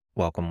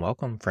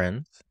Welcome,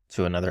 friends,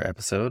 to another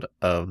episode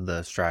of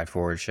the Stride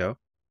Forward Show.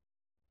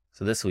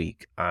 So, this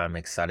week, I'm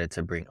excited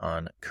to bring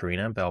on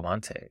Carina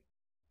Belmonte,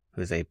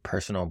 who is a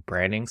personal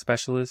branding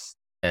specialist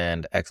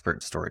and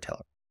expert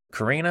storyteller.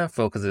 Carina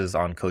focuses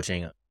on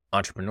coaching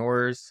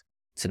entrepreneurs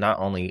to not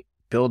only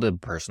build a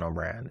personal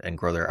brand and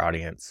grow their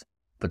audience,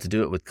 but to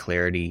do it with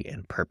clarity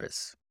and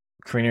purpose.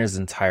 Carina's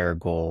entire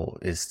goal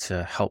is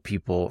to help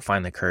people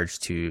find the courage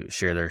to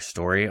share their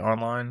story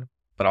online,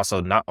 but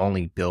also not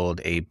only build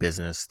a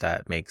business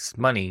that makes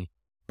money,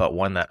 but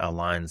one that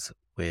aligns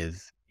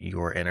with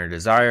your inner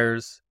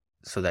desires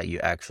so that you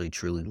actually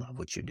truly love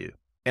what you do.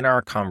 In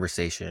our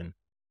conversation,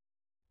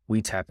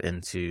 we tap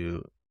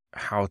into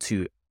how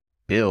to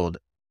build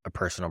a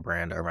personal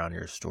brand around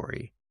your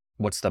story.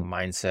 What's the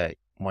mindset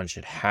one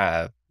should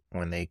have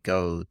when they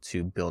go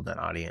to build an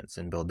audience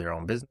and build their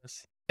own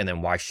business? And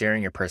then why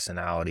sharing your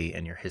personality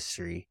and your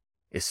history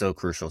is so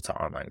crucial to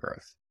online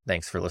growth.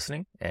 Thanks for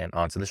listening, and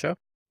on to the show.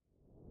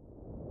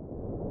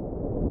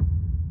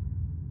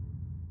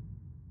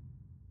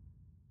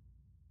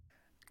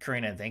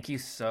 Carina, thank you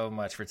so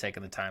much for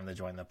taking the time to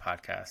join the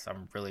podcast.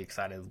 I'm really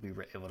excited we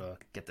were able to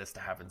get this to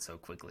happen so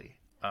quickly.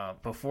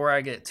 Before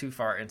I get too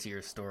far into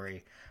your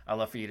story, I'd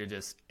love for you to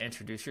just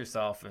introduce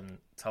yourself and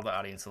tell the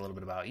audience a little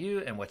bit about you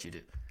and what you do.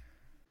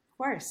 Of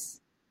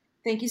course.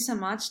 Thank you so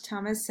much,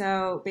 Thomas.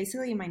 So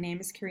basically, my name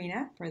is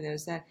Carina, for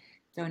those that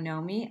don't know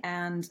me,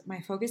 and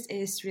my focus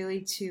is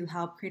really to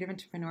help creative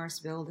entrepreneurs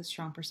build a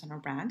strong personal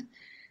brand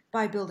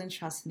by building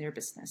trust in their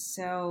business.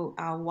 So,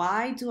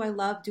 why do I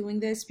love doing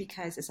this?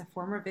 Because as a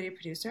former video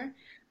producer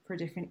for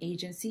different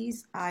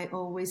agencies, I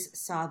always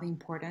saw the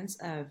importance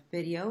of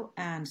video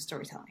and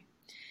storytelling.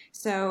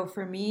 So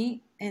for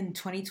me in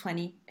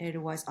 2020,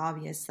 it was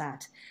obvious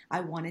that I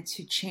wanted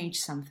to change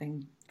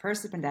something.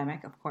 First, the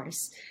pandemic, of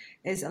course,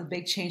 is a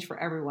big change for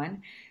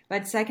everyone.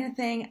 But second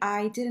thing,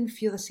 I didn't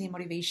feel the same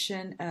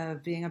motivation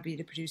of being a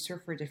video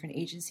producer for different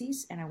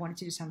agencies, and I wanted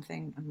to do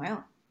something on my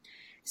own.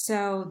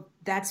 So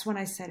that's when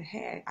I said,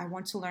 hey, I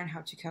want to learn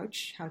how to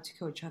coach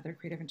other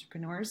creative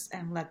entrepreneurs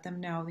and let them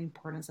know the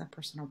importance of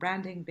personal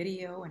branding,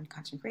 video, and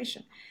content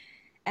creation.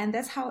 And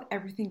that's how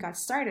everything got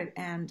started.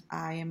 And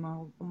I'm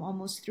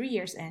almost 3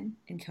 years in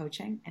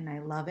coaching, and I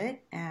love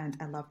it. And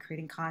I love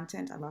creating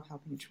content. I love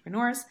helping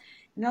entrepreneurs,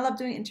 and I love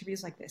doing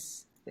interviews like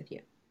this with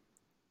you.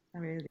 I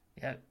really do.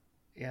 Yeah,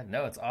 yeah,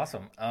 no, it's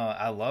awesome.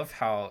 I love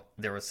how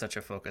there was such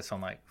a focus on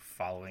like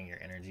following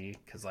your energy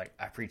because like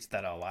I preach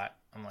that a lot.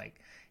 I'm like,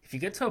 if you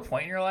get to a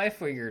point in your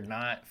life where you're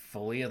not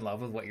fully in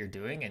love with what you're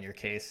doing, in your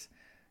case,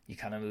 you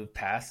kind of move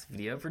past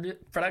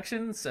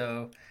production,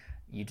 so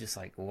you just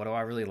like, what do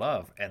I really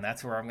love? And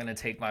that's where I'm going to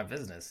take my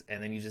business,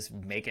 and then you just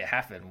make it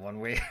happen one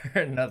way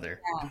or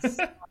another. Yes,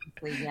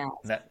 honestly, yes.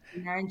 that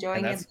When you're and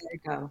enjoying it, that's let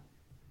it go.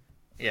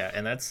 Yeah,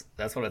 and that's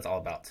what it's all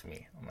about to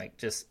me. I'm like,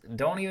 just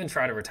don't even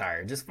try to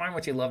retire. Just find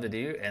what you love to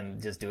do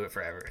and just do it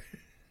forever.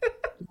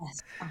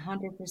 Yes,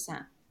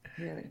 100%.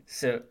 Really.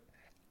 So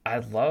I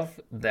love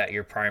that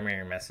your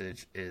primary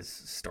message is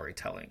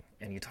storytelling,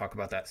 and you talk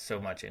about that so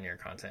much in your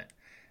content.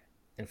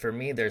 And for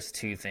me, there's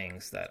two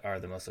things that are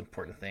the most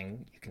important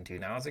thing you can do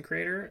now as a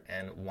creator,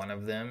 and one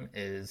of them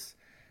is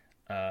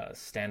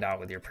stand out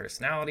with your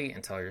personality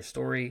and tell your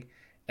story,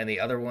 and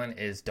the other one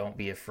is don't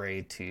be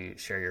afraid to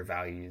share your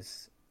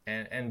values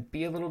and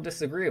be a little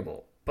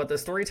disagreeable. But the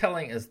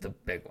storytelling is the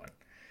big one.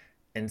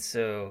 And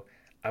so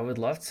I would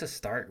love to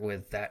start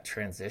with that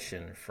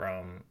transition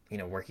from,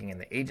 working in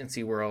the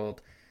agency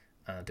world,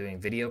 doing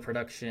video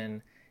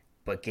production,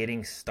 but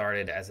getting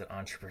started as an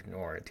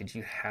entrepreneur. Did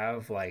you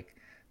have like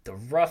the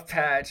rough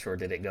patch, or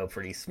did it go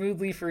pretty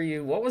smoothly for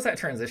you? What was that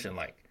transition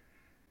like?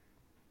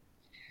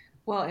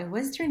 Well, it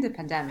was during the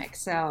pandemic,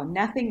 so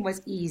nothing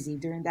was easy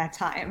during that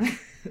time.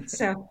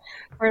 So,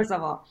 first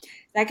of all,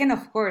 second,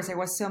 of course, there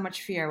was so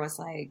much fear. I was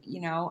like,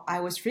 I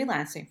was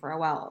freelancing for a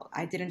while.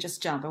 I didn't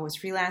just jump. I was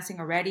freelancing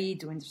already,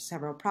 doing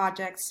several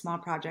projects, small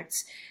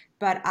projects,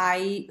 but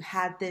I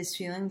had this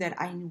feeling that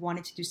I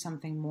wanted to do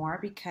something more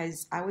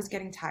because I was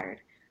getting tired.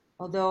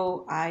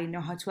 Although I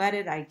know how to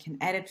edit, I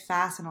can edit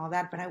fast and all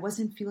that, but I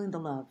wasn't feeling the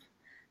love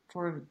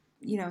for,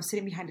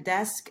 sitting behind a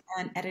desk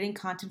and editing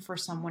content for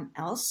someone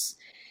else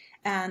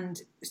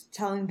and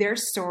telling their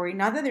story.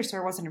 Not that their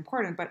story wasn't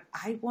important, but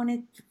I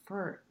wanted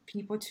for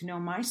people to know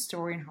my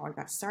story and how I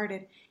got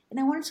started. And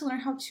I wanted to learn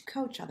how to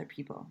coach other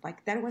people.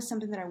 Like that was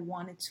something that I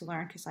wanted to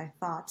learn because I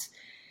thought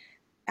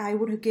I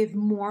would give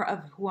more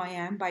of who I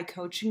am by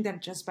coaching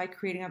than just by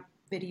creating a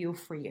video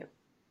for you.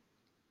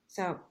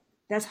 So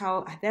that's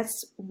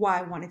why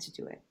I wanted to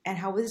do it. And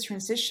how was the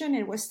transition?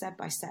 It was step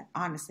by step,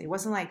 honestly. It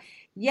wasn't like,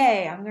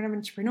 yay, I'm gonna be an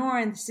entrepreneur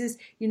and this is,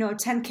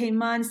 10K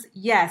months.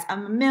 Yes,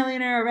 I'm a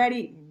millionaire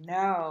already.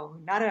 No,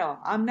 not at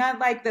all. I'm not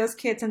like those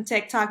kids on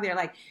TikTok. They're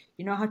like,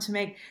 you know how to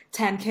make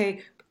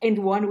 10K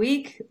in 1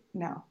 week?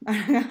 No.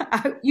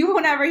 You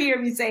will never hear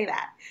me say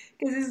that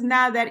because it's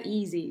not that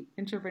easy.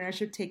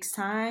 Entrepreneurship takes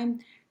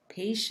time,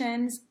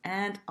 patience,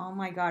 and oh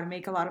my God,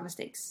 make a lot of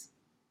mistakes.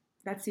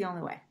 That's the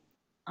only way.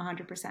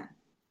 100%.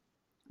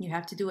 You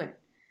have to do it.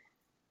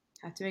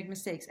 Have to make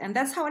mistakes. And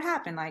that's how it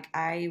happened. Like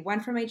I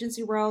went from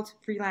agency world,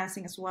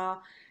 freelancing as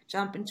well,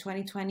 jump in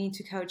 2020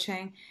 to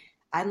coaching.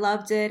 I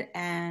loved it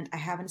and I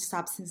haven't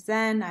stopped since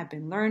then. I've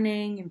been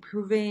learning,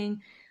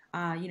 improving,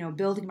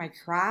 building my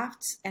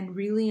craft and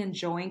really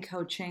enjoying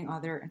coaching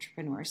other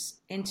entrepreneurs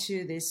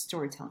into this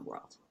storytelling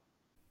world.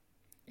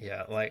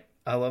 Yeah, like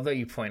I love that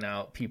you point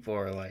out people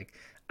are like,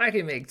 I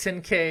can make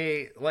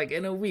 10K like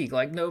in a week,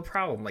 like no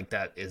problem. Like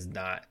that is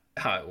not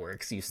how it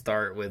works. You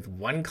start with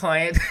one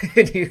client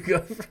and you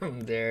go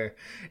from there,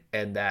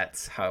 and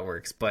that's how it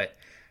works. But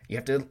you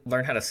have to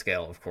learn how to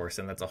scale, of course,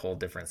 and that's a whole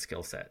different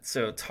skill set.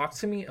 So talk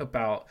to me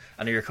about,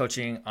 I know you're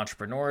coaching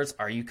entrepreneurs.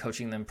 Are you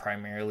coaching them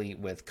primarily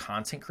with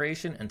content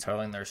creation and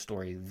telling their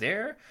story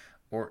there?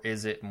 Or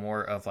is it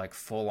more of like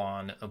full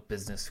on a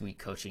business suite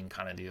coaching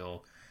kind of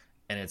deal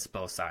and it's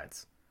both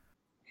sides?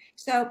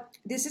 So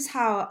this is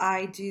how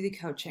I do the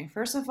coaching.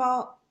 First of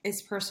all,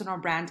 it's personal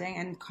branding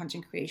and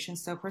content creation.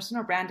 So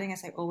personal branding,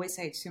 as I always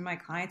say to my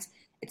clients,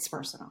 it's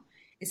personal.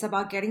 It's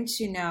about getting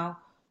to know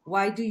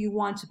why do you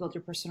want to build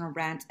your personal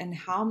brand and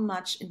how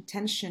much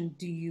intention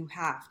do you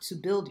have to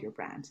build your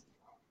brand.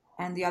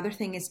 And the other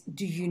thing is,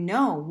 do you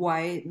know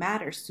why it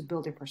matters to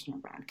build a personal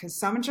brand? Because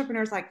some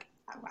entrepreneurs like,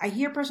 I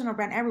hear personal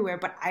brand everywhere,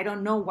 but I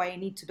don't know why I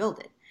need to build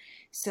it.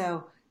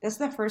 So that's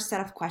the first set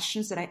of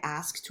questions that I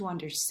ask to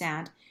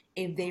understand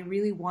if they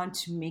really want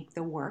to make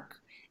the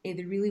work, if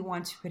they really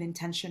want to put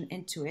intention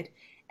into it,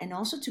 and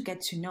also to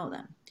get to know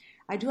them.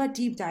 I do a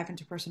deep dive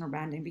into personal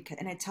branding because,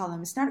 and I tell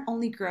them it's not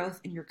only growth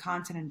in your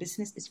content and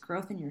business, it's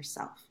growth in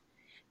yourself.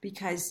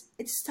 Because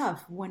it's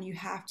tough when you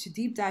have to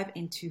deep dive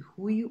into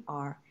who you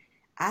are,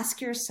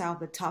 ask yourself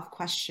the tough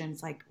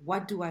questions like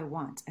what do I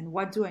want and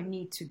what do I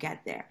need to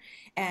get there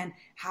and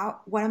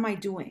how what am I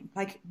doing,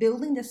 like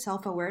building the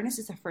self-awareness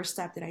is the first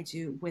step that I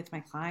do with my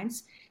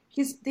clients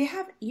because they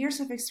have years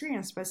of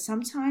experience, but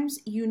sometimes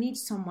you need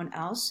someone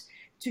else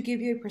to give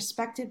you a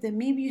perspective that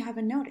maybe you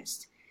haven't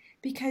noticed.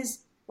 Because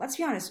let's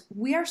be honest,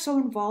 we are so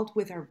involved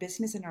with our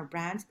business and our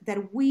brand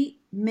that we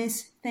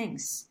miss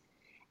things.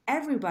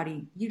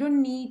 Everybody, you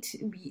don't need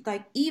to be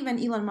like,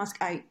 even Elon Musk,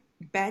 I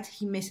bet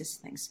he misses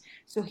things.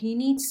 So he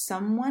needs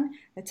someone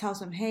that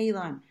tells him, hey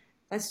Elon,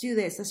 let's do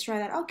this, let's try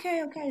that.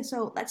 Okay, okay,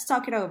 so let's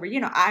talk it over.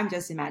 I'm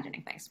just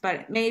imagining things,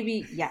 but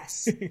maybe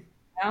yes.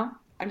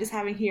 I'm just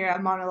having here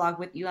a monologue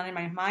with Elon in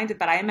my mind,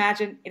 but I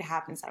imagine it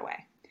happens that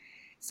way.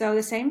 So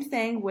the same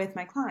thing with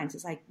my clients.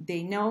 It's like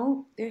they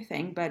know their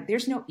thing, but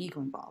there's no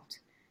ego involved.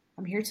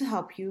 I'm here to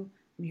help you.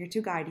 I'm here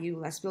to guide you.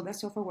 Let's build that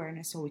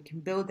self-awareness so we can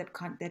build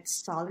that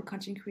solid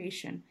content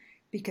creation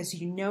because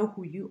you know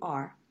who you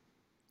are,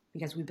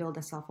 because we build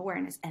a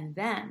self-awareness. And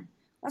then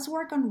let's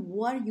work on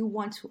what you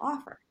want to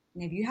offer.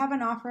 And if you have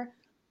an offer,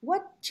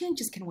 what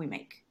changes can we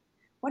make?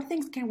 What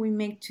things can we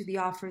make to the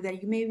offer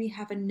that you maybe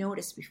haven't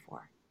noticed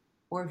before?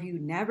 Or if you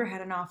never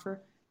had an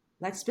offer,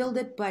 let's build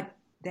it, but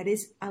that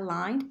is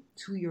aligned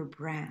to your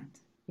brand,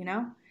 you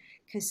know?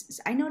 Because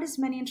I notice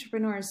many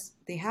entrepreneurs,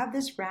 they have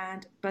this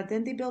brand, but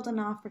then they build an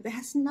offer that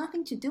has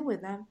nothing to do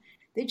with them.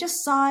 They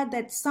just saw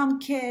that some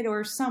kid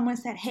or someone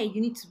said, hey, you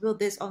need to build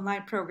this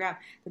online program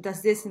that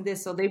does this and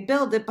this. So they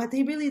build it, but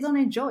they really don't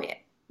enjoy it.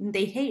 And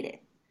they hate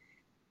it.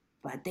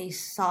 But they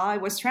saw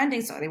it was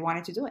trending, so they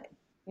wanted to do it,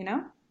 you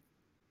know?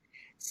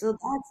 So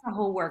that's the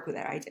whole work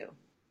that I do.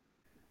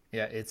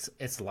 Yeah,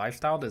 it's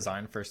lifestyle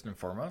design first and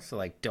foremost. So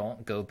like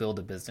don't go build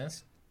a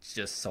business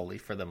just solely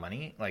for the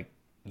money. Like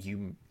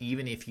you,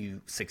 even if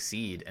you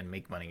succeed and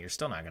make money, you're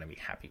still not going to be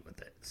happy with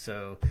it.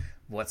 So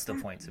what's the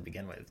point to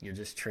begin with? You're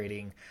just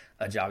trading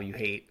a job you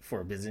hate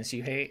for a business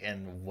you hate,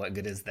 and what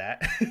good is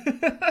that?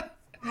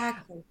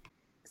 Exactly.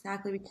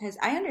 Exactly. Because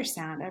I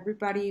understand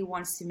everybody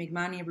wants to make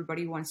money,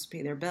 everybody wants to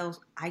pay their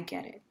bills. I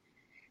get it.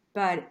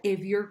 But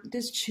if you're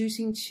just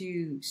choosing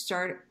to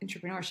start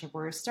entrepreneurship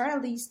or start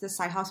at least the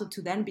side hustle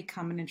to then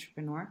become an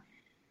entrepreneur,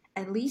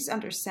 at least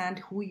understand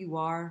who you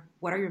are,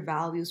 what are your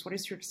values, what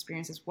is your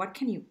experiences, what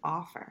can you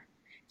offer,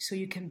 so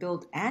you can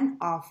build an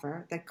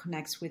offer that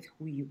connects with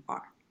who you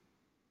are.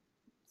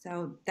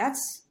 So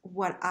that's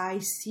what I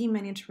see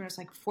many entrepreneurs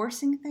like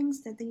forcing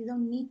things that they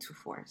don't need to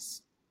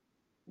force.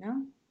 You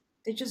know,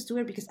 they just do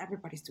it because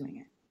everybody's doing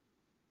it.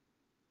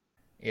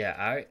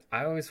 Yeah,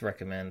 I always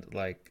recommend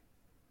like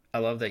I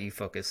love that you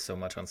focus so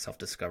much on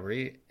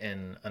self-discovery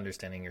and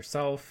understanding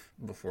yourself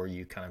before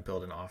you kind of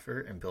build an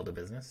offer and build a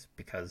business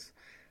because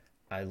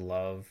I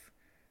love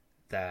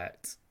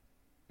that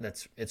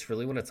that's it's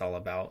really what it's all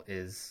about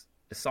is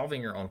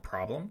solving your own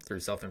problem through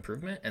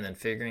self-improvement and then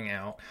figuring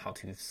out how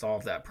to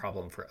solve that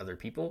problem for other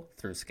people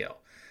through scale,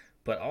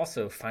 but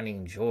also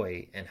finding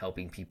joy in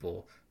helping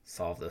people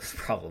solve those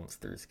problems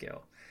through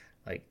scale.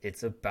 Like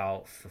it's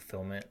about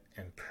fulfillment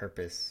and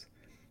purpose,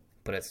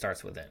 but it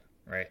starts within,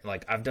 right?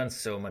 Like I've done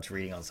so much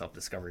reading on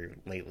self-discovery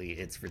lately,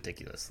 it's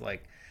ridiculous.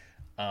 Like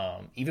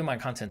even my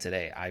content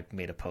today, I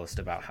made a post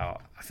about how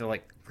I feel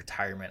like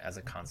retirement as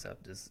a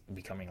concept is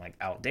becoming like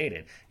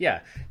outdated.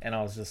 Yeah. And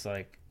I was just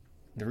like,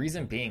 the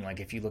reason being, like,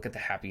 if you look at the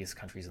happiest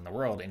countries in the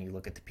world and you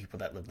look at the people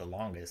that live the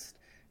longest,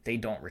 they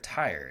don't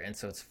retire. And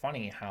so it's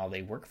funny how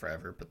they work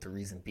forever, but the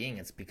reason being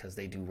it's because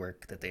they do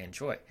work that they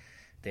enjoy.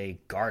 They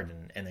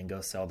garden and then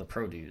go sell the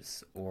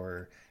produce,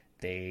 or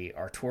they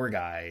are tour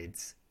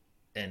guides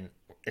and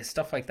it's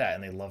stuff like that.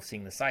 And they love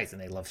seeing the sights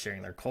and they love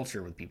sharing their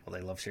culture with people.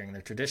 They love sharing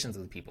their traditions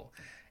with people.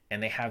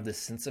 And they have this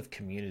sense of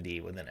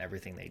community within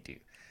everything they do.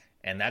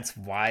 And that's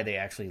why they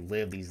actually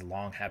live these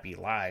long, happy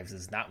lives,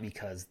 is not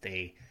because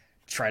they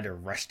try to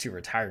rush to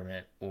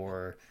retirement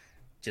or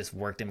just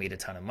worked and made a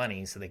ton of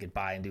money so they could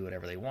buy and do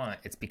whatever they want.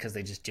 It's because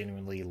they just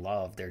genuinely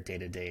love their day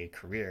to day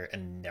career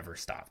and never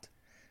stopped.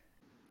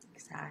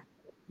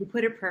 Exactly. You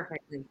put it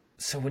perfectly.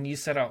 So when you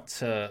set out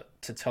to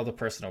tell the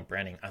personal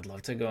branding, I'd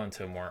love to go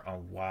into more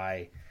on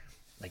why,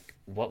 like,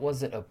 what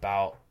was it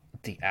about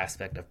the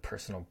aspect of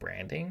personal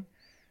branding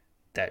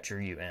that drew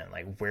you in?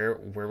 Like, where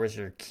was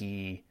your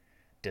key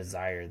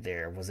desire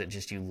there? Was it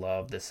just you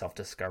love the self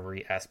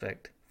discovery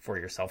aspect for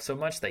yourself so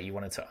much that you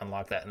wanted to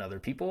unlock that in other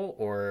people,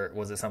 or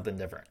was it something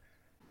different?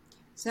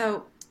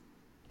 So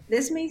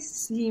this may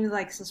seem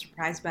like a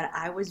surprise, but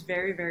I was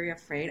very, very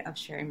afraid of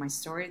sharing my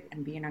story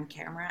and being on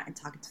camera and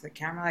talking to the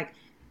camera. Like,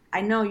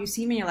 I know you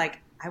see me, you're like,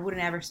 I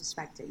wouldn't ever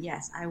suspect it.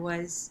 Yes, I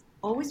was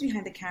always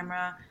behind the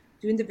camera,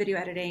 doing the video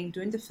editing,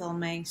 doing the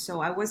filming.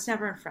 So I was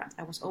never in front.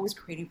 I was always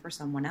creating for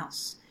someone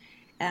else.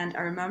 And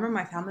I remember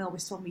my family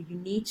always told me, you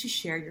need to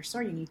share your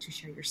story, you need to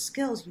share your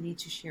skills, you need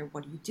to share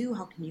what you do,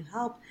 how can you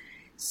help.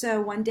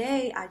 So one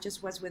day I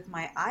just was with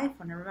my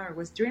iPhone. I remember it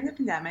was during the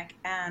pandemic,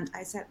 and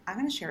I said, I'm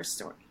going to share a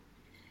story.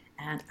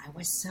 And I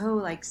was so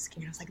like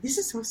scared. I was like, this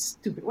is so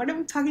stupid. What am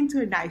I talking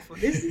to an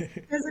iPhone?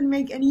 Doesn't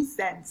make any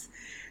sense.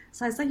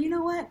 So I was like, you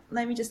know what?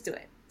 Let me just do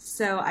it.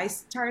 So I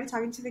started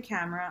talking to the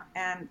camera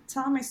and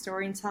telling my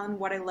story and telling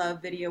what I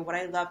love video, what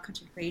I love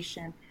content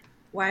creation,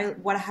 what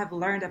I have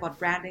learned about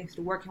branding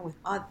through working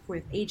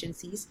with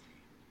agencies.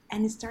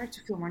 And it started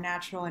to feel more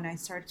natural and I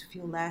started to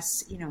feel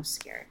less,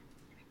 scared.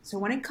 So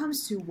when it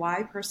comes to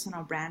why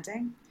personal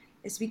branding,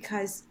 it's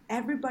because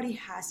everybody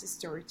has a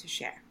story to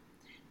share.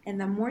 And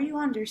the more you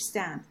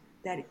understand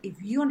that, if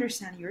you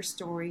understand your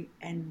story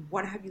and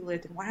what have you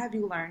lived and what have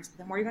you learned,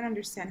 the more you're going to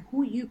understand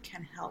who you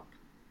can help,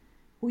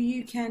 who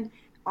you can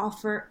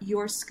offer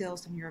your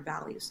skills and your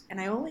values. And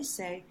I always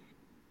say,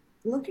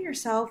 look at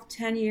yourself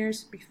 10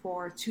 years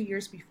before, 2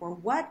 years before.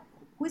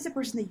 Who is the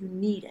person that you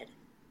needed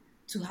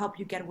to help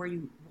you get where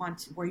you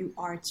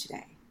are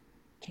today?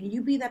 Can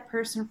you be that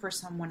person for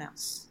someone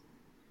else?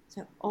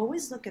 So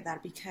always look at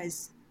that,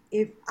 because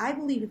if I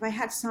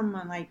had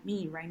someone like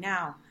me right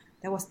now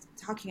that was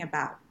talking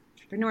about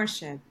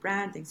entrepreneurship,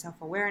 branding,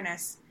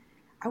 self-awareness,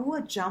 I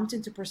would have jumped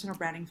into personal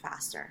branding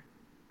faster.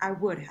 I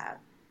would have.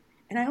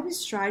 And I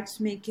always try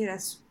to make it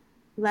as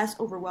less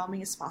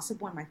overwhelming as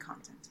possible in my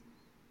content.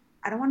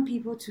 I don't want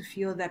people to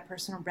feel that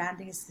personal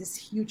branding is this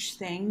huge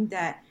thing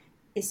that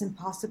is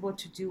impossible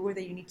to do, or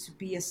that you need to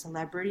be a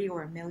celebrity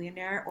or a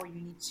millionaire, or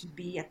you need to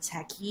be a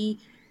techie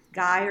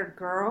guy or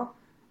girl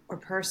or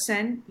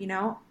person.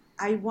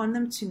 I want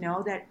them to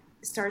know that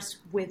it starts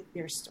with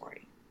their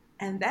story.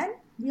 And then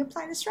we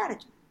apply the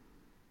strategy.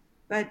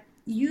 But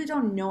you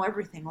don't know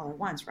everything all at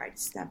once, right?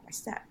 Step by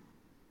step.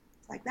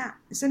 It's like that.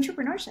 It's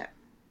entrepreneurship,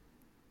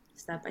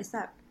 step by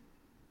step.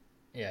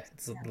 Yeah,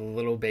 it's Yeah. the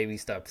little baby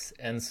steps.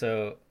 And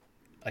so,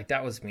 like,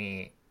 that was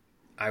me.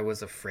 I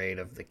was afraid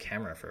of the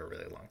camera for a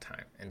really long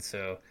time. And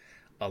so,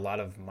 a lot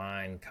of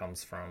mine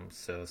comes from,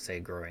 so say,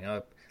 growing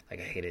up, like,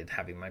 I hated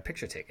having my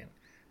picture taken.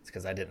 It's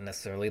because I didn't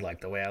necessarily like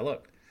the way I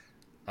looked.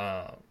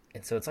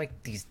 And so, it's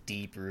like these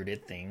deep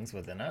rooted things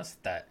within us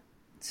that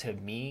to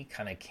me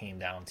kind of came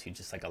down to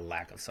just like a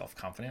lack of self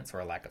confidence or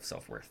a lack of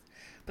self worth.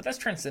 But that's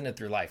transcended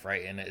through life,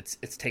 right? And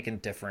it's taken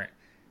different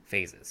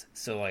phases.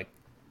 So like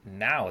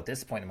now at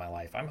this point in my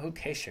life, I'm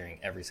okay sharing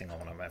every single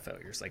one of my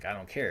failures. Like I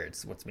don't care.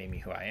 It's what's made me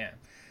who I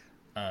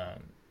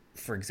am.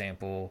 For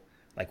example,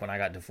 like when I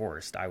got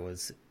divorced, I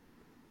was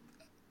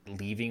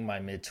leaving my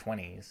mid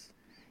 20s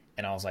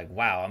and I was like,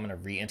 wow, I'm going to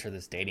re enter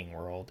this dating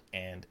world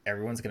and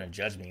everyone's going to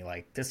judge me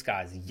like this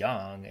guy's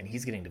young and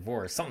he's getting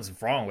divorced. Something's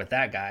wrong with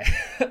that guy.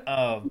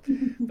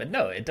 But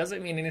no, it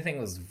doesn't mean anything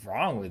was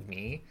wrong with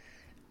me.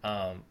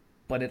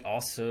 But it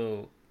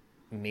also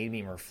made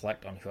me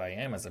reflect on who I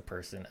am as a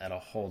person at a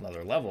whole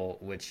nother level,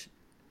 which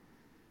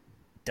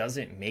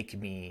doesn't make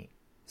me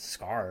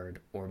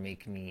scarred or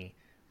make me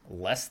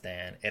less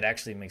than. It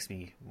actually makes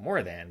me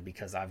more than,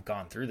 because I've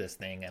gone through this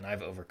thing and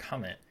I've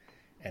overcome it.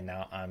 And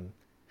now I'm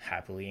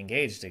happily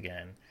engaged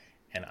again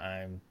and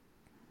I'm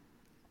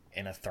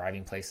in a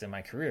thriving place in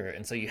my career.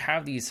 And so you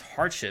have these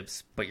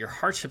hardships, but your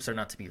hardships are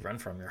not to be run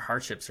from. Your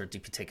hardships are to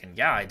be taken.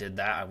 Yeah, I did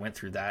that. I went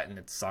through that and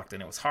it sucked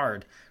and it was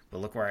hard,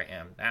 but look where I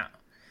am now.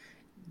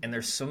 And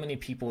there's so many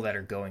people that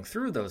are going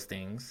through those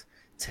things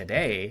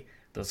today,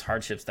 those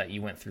hardships that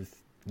you went through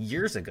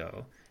years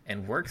ago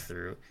and worked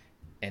through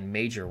and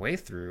made your way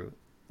through,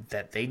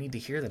 that they need to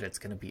hear that it's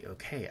going to be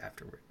okay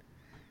afterward.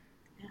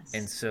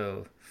 And Yes.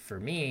 so for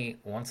me,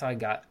 once I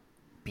got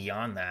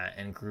beyond that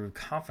and grew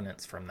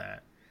confidence from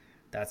that,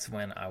 that's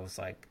when I was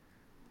like,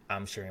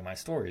 I'm sharing my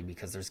story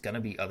because there's going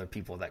to be other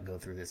people that go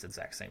through this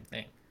exact same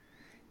thing.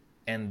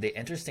 And the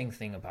interesting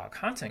thing about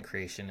content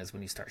creation is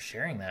when you start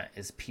sharing that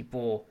is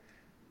people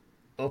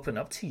open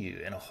up to you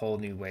in a whole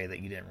new way that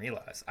you didn't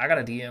realize. I got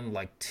a DM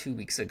like 2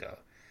 weeks ago,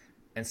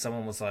 and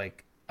someone was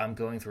like, I'm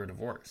going through a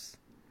divorce.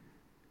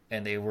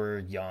 And they were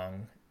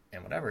young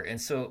and whatever. And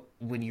so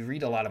when you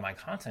read a lot of my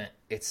content,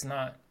 it's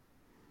not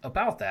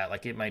about that.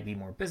 Like it might be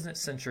more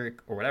business centric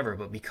or whatever,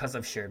 but because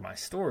I've shared my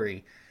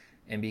story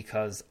and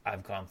because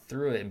I've gone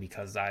through it and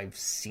because I've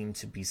seemed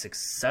to be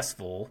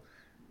successful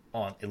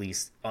on at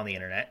least on the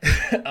internet,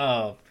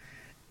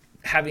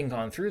 having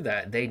gone through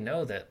that, they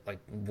know that like,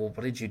 well,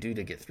 what did you do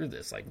to get through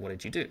this? Like, what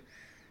did you do?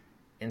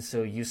 And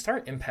so you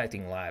start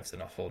impacting lives in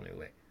a whole new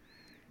way.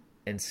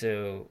 And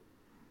so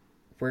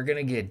we're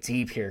gonna get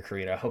deep here,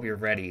 Karina. I hope you're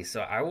ready.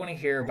 So I want to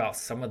hear about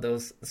some of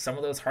those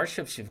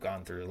hardships you've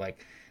gone through.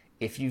 Like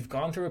if you've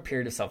gone through a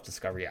period of self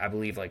discovery, I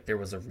believe like there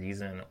was a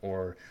reason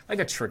or like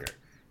a trigger.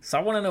 So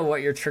I want to know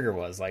what your trigger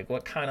was. Like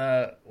what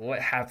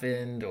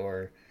happened,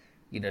 or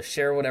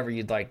share whatever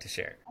you'd like to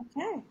share.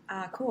 Okay,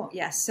 cool.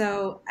 Yeah,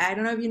 so I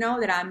don't know if you know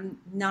that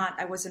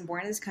I wasn't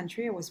born in this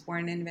country. I was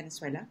born in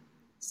Venezuela.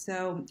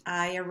 So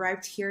I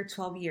arrived here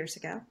 12 years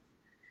ago,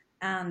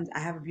 and I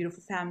have a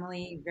beautiful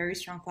family, very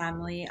strong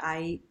family.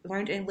 I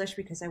learned English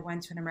because I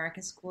went to an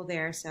American school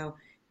there, so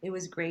it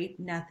was great.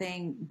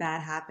 Nothing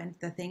bad happened.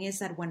 The thing is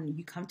that when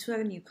you come to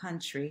a new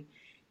country,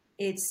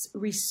 it's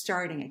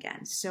restarting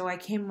again. So I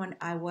came when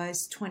I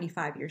was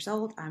 25 years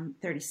old. I'm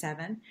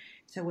 37.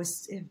 So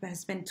it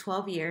has been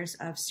 12 years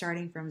of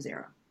starting from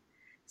zero.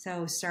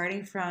 So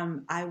starting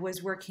from, I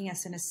was working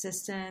as an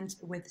assistant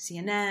with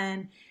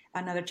CNN,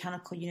 another channel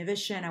called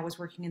Univision. I was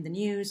working in the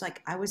news.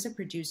 Like I was a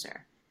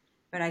producer,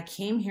 but I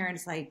came here and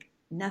it's like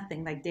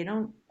nothing. Like they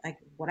don't like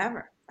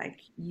whatever. Like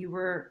you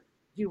were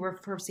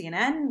for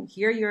CNN.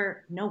 Here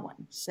you're no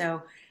one.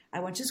 So I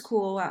went to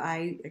school.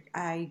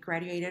 I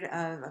graduated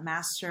of a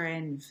master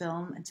in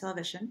film and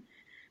television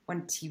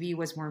when TV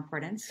was more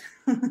important.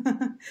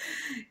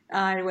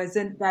 It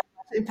wasn't that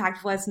much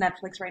impactful as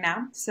Netflix right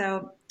now.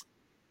 So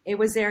it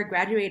was there.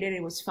 Graduated.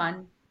 It was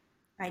fun.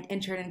 I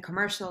entered in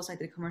commercials. I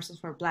did commercials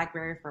for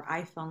BlackBerry, for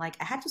iPhone. Like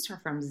I had to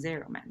start from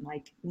zero, man.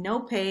 Like no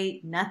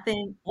pay,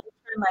 nothing.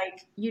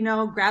 Like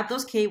grab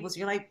those cables.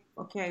 You're like,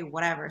 okay,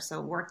 whatever.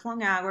 So worked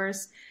long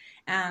hours,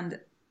 and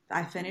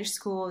I finished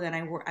school. Then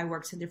I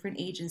worked in different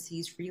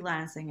agencies,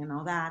 freelancing and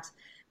all that.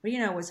 But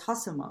it was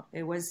hustle mode.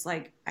 It was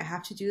like I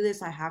have to do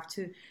this. I have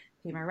to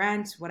pay my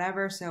rent,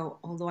 whatever. So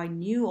although I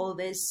knew all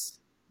this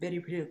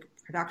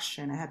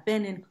production, I have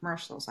been in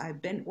commercials.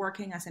 I've been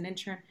working as an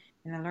intern,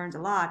 and I learned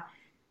a lot.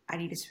 I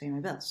needed to pay my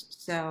bills.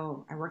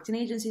 So I worked in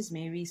agencies,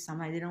 maybe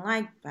some I didn't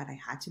like, but I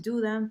had to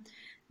do them.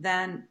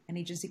 Then an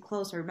agency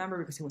closed, I remember,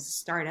 because it was a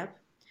startup.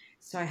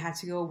 So I had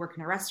to go work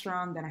in a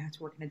restaurant, then I had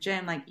to work in a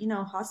gym, like,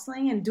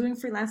 hustling and doing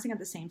freelancing at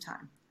the same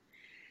time.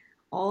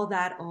 All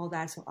that,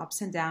 so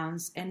ups and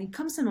downs. And it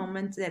comes a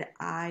moment that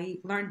I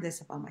learned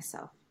this about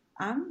myself.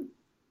 I'm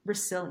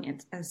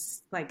resilient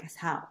as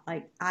hell.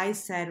 Like I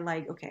said,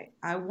 like, okay,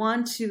 I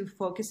want to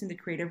focus in the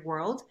creative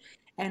world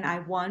and I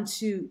want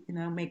to,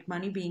 make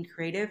money being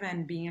creative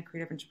and being a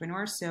creative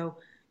entrepreneur. So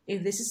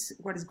if this is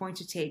what it's going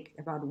to take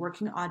about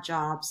working odd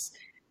jobs,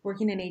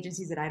 working in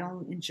agencies that I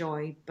don't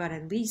enjoy, but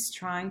at least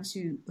trying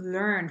to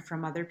learn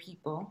from other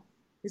people,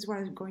 this is what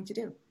I'm going to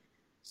do.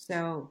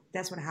 So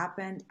that's what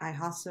happened. I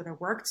hustled, I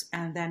worked,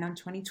 and then on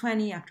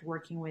 2020, after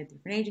working with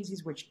different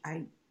agencies, which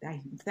I'm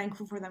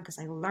thankful for them because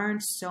I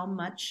learned so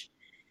much.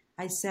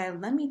 I said,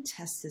 let me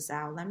test this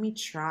out. Let me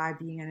try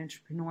being an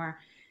entrepreneur.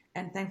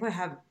 And thankfully, I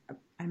have an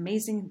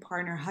amazing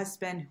partner,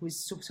 husband, who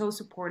is so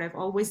supportive,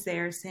 always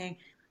there saying,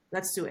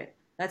 let's do it.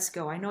 Let's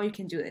go. I know you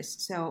can do this.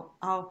 So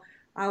I'll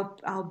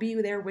be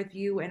there with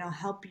you and I'll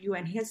help you.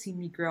 And he has seen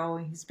me grow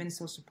and he's been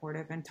so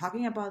supportive. And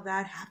talking about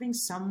that, having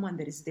someone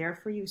that is there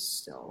for you is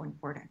so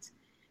important.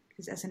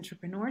 Because as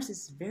entrepreneurs,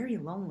 it's very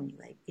lonely.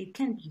 Like it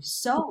can be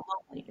so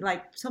lonely.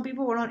 Like some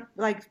people will not,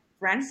 like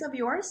friends of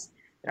yours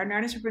that are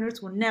not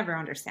entrepreneurs will never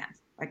understand,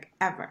 like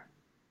ever,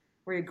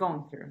 what you're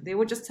going through. They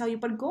will just tell you,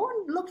 but go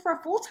and look for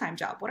a full-time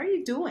job. What are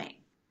you doing?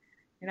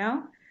 You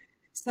know?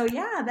 So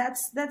yeah,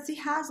 that's the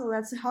hassle.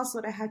 That's the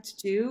hustle that I had to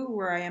do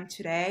where I am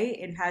today.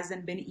 It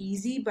hasn't been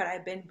easy, but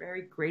I've been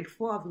very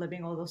grateful of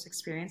living all those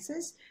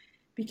experiences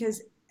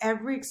because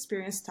every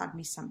experience taught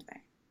me something.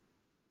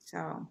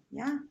 So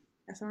yeah,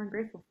 that's what I'm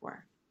grateful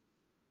for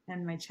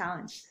and my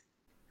challenge.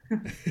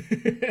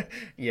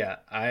 Yeah,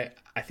 I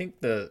think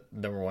the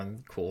number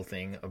one cool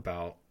thing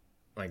about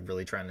like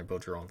really trying to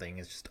build your own thing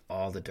is just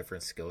all the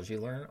different skills you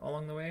learn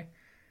along the way.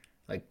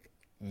 Like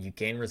you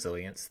gain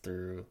resilience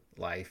through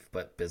life,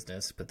 but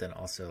business, but then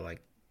also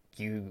like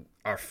you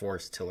are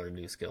forced to learn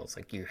new skills.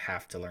 Like you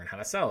have to learn how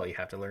to sell, you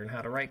have to learn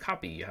how to write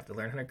copy, you have to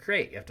learn how to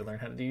create, you have to learn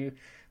how to do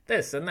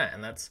this and that,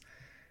 and that's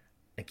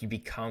like you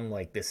become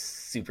like this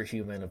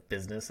superhuman of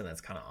business, and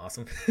that's kind of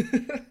awesome.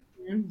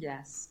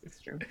 Yes,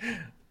 it's true.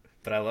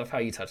 But I love how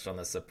you touched on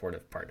the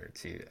supportive partner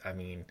too. I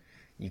mean,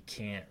 you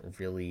can't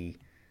really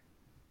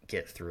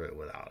get through it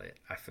without it.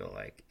 I feel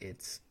like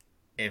it's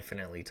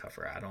infinitely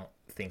tougher. I don't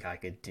think I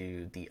could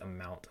do the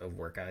amount of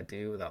work I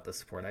do without the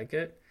support I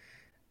get.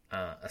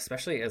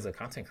 especially as a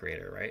content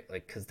creator, right?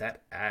 Like, because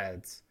that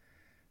adds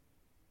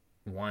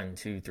 1,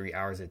 2, 3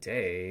 hours a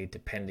day,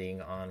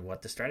 depending on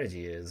what the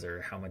strategy is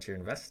or how much you're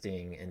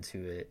investing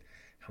into it,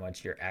 how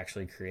much you're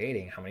actually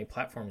creating, how many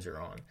platforms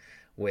you're on.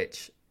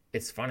 Which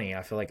it's funny.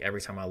 I feel like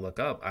every time I look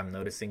up, I'm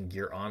noticing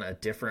you're on a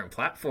different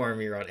platform.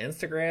 You're on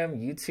Instagram,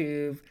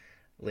 YouTube,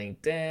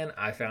 LinkedIn.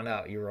 I found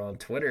out you were on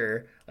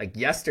Twitter like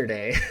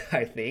yesterday,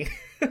 I think.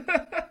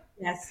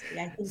 Yes,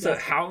 yeah, I think So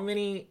yes. how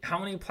many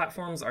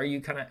platforms are you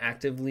kind of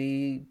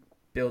actively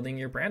building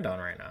your brand on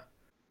right now?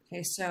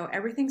 Okay, so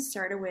everything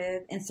started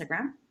with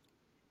Instagram.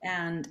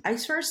 And I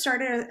first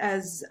started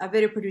as a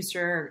video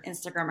producer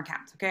Instagram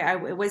account. Okay,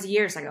 it was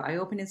years ago. I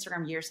opened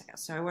Instagram years ago,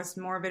 so it was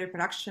more video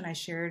production. I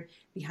shared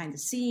behind the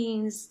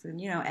scenes,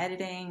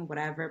 editing,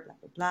 whatever, blah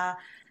blah blah.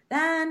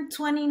 Then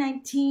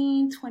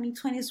 2019,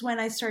 2020 is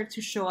when I started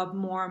to show up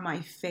more my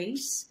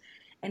face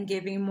and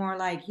giving more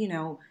like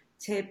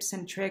tips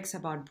and tricks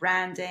about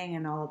branding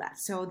and all of that.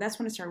 So that's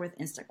when I started with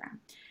Instagram.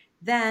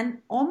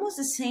 Then, almost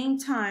the same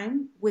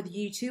time with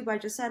YouTube, I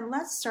just said,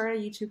 let's start a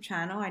YouTube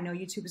channel. I know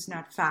YouTube is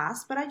not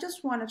fast, but I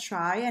just want to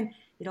try. And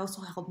it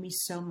also helped me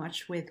so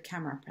much with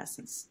camera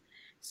presence.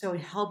 So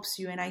it helps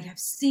you. And I have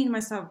seen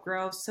myself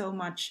grow so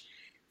much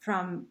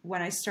from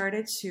when I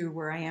started to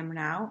where I am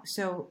now.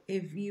 So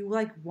if you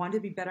like want to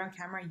be better on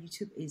camera,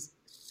 YouTube is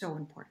so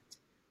important.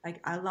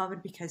 Like I love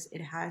it because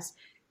it has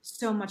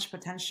so much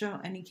potential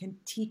and it can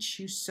teach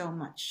you so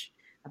much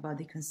about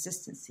the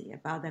consistency,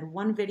 about that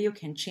one video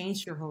can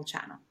change your whole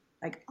channel,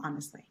 like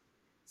honestly.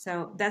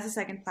 So that's the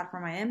second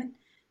platform I am in.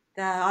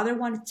 The other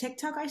one,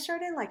 TikTok, I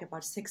started like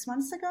about 6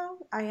 months ago.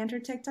 I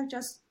entered TikTok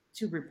just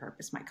to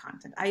repurpose my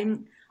content.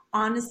 I'm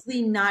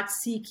honestly not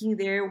seeking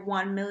their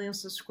 1 million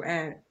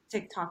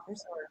TikTokers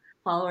or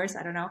followers.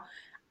 I don't know.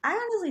 I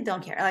honestly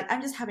don't care. Like,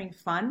 I'm just having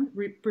fun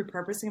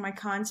repurposing my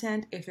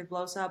content. If it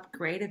blows up,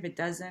 great. If it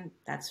doesn't,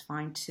 that's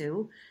fine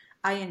too.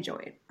 I enjoy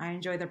it. I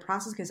enjoy the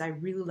process because I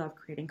really love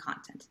creating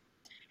content.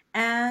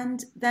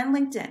 And then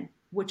LinkedIn,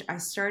 which I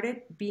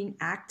started being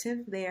active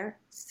there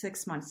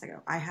 6 months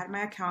ago. I had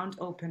my account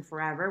open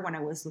forever when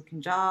I was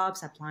looking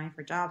jobs, applying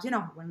for jobs,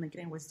 when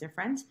LinkedIn was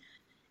different.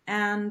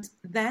 And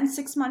then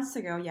 6 months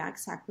ago, yeah,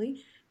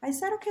 exactly, I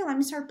said, okay, let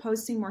me start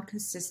posting more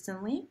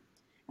consistently.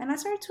 And I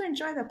started to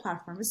enjoy the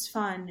platform. It's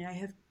fun. I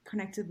have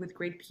connected with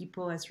great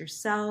people as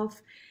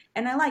yourself.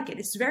 And I like it.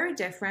 It's very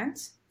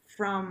different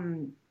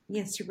from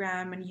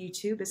Instagram and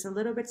YouTube. It's a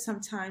little bit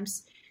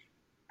sometimes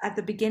at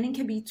the beginning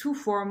can be too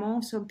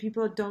formal. So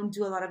people don't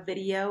do a lot of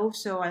video.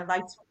 So I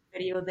like to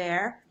video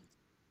there.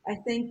 I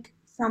think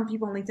some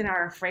people on LinkedIn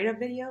are afraid of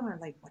video and are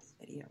like, what is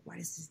video? What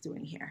is this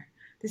doing here?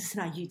 This is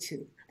not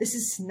YouTube. This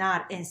is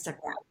not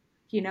Instagram.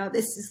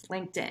 This is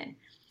LinkedIn.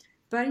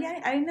 But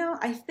yeah, I know.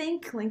 I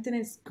think LinkedIn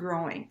is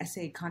growing as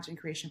a content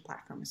creation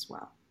platform as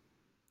well.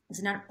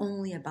 It's not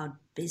only about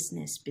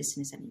business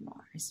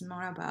anymore. It's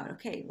more about,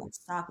 okay, let's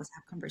talk, let's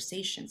have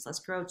conversations, let's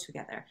grow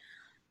together.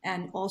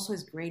 And also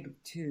it's great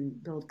to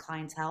build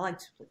clientele, like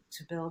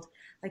to build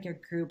like a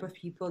group of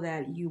people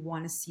that you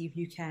want to see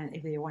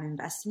if they want to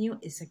invest in you.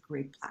 It's a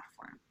great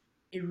platform.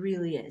 It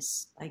really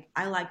is. Like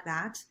I like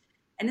that.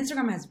 And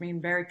Instagram has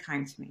been very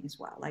kind to me as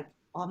well. Like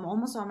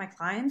almost all my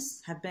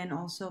clients have been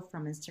also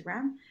from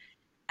Instagram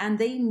and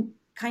they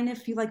kind of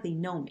feel like they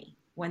know me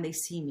when they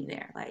see me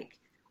there. Like,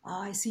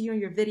 oh, I see you in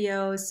your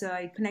videos, so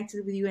I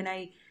connected with you, and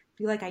I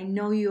feel like I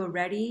know you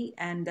already.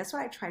 And that's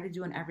what I try to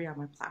do on every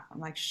other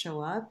platform, like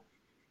show up,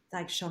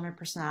 like show my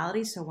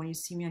personality. So when you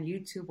see me on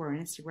YouTube or on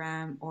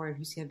Instagram, or if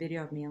you see a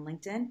video of me on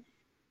LinkedIn,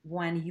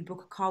 when you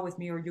book a call with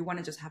me or you want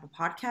to just have a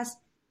podcast,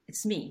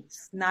 it's me.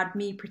 It's not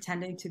me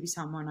pretending to be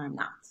someone I'm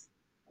not.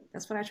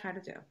 That's what I try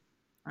to do,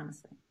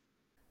 honestly.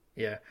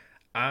 Yeah.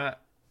 I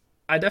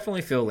I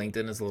definitely feel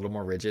LinkedIn is a little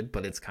more rigid,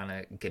 but it's kind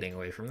of getting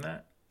away from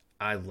that.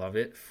 I love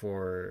it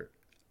for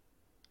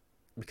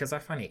because I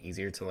find it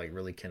easier to like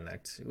really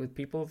connect with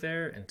people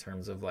there in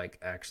terms of like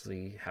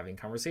actually having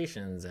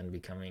conversations and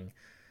becoming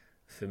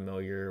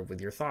familiar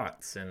with your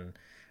thoughts and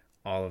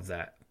all of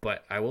that.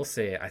 But I will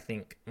say, I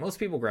think most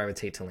people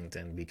gravitate to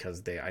LinkedIn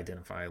because they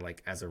identify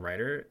like as a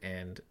writer,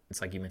 and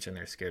it's like you mentioned,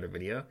 they're scared of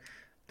video.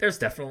 There's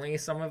definitely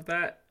some of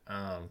that,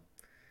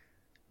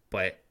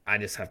 but I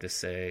just have to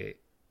say,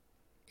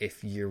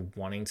 if you're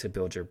wanting to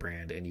build your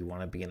brand and you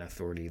want to be an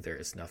authority, there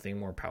is nothing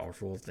more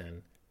powerful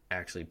than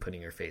actually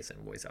putting your face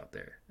and voice out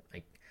there.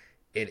 Like,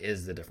 it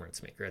is the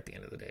difference maker at the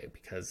end of the day,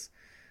 because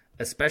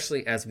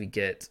especially as we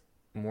get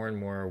more and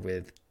more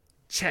with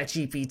chat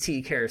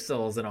GPT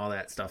carousels and all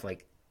that stuff,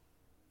 like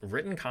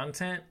written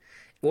content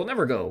will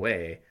never go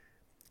away,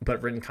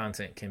 but written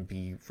content can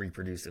be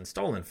reproduced and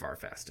stolen far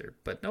faster.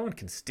 But no one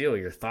can steal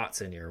your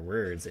thoughts and your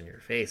words and your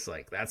face.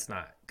 Like, that's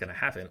not going to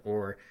happen.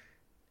 Or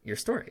your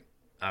story,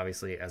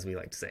 obviously, as we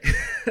like to say.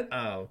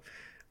 um,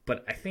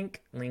 but I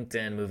think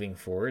LinkedIn moving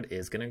forward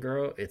is going to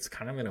grow. It's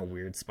kind of in a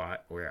weird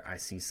spot where I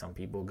see some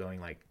people going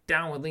like,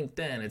 down with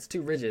LinkedIn, it's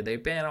too rigid, they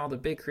ban all the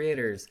big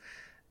creators.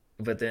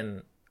 But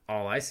then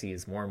all I see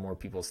is more and more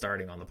people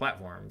starting on the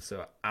platform.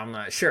 So I'm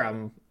not sure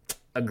I'm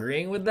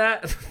agreeing with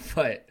that,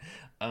 but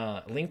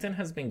LinkedIn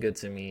has been good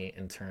to me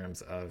in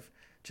terms of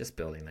just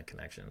building the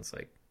connections,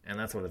 like, and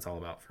that's what it's all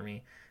about for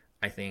me.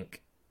 I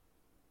think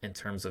in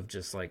terms of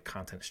just like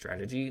content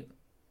strategy,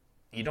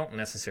 you don't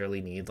necessarily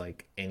need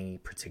like any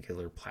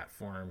particular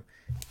platform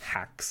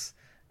hacks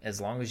as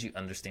long as you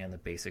understand the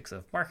basics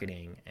of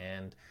marketing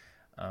and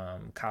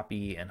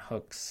copy and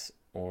hooks,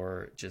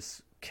 or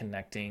just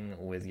connecting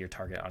with your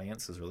target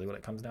audience is really what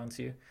it comes down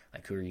to.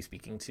 Like, who are you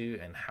speaking to,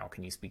 and how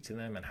can you speak to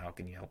them, and how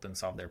can you help them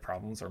solve their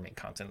problems or make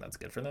content that's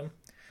good for them.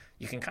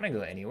 You can kind of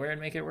go anywhere and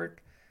make it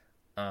work.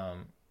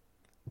 um,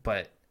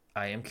 but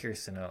I am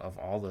curious to know, of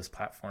all those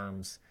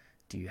platforms,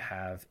 do you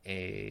have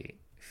a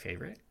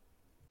favorite?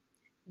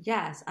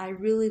 Yes, I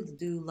really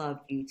do love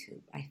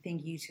YouTube. I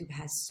think YouTube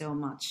has so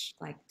much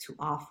like to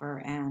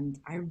offer and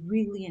I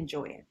really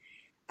enjoy it.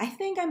 I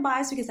think I'm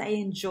biased because I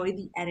enjoy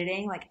the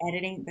editing, like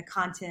editing the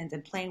content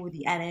and playing with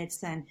the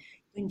edits and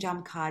doing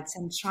jump cuts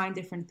and trying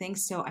different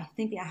things. So I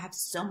think I have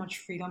so much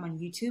freedom on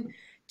YouTube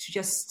to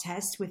just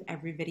test with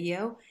every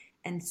video.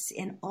 And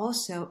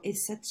also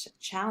it's such a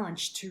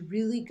challenge to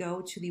really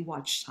go to the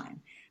watch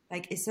time.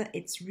 Like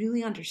it's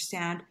really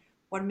understand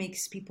what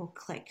makes people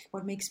click,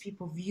 what makes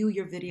people view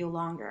your video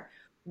longer.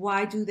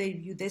 Why do they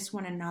view this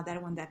one and not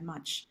that one that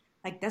much?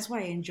 Like that's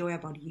what I enjoy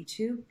about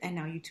YouTube and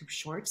now YouTube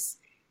Shorts.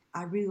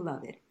 I really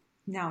love it.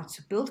 Now,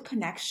 to build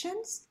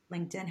connections,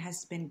 LinkedIn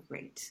has been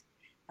great.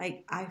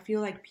 Like, I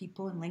feel like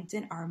people in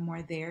LinkedIn are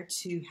more there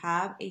to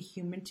have a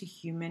human to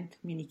human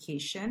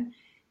communication,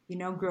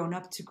 grown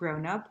up to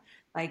grown up.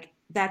 Like,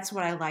 that's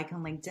what I like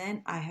on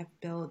LinkedIn. I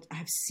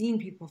have seen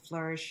people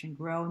flourish and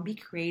grow and be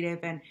creative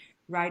and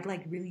write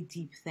like really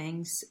deep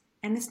things.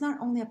 And it's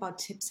not only about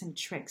tips and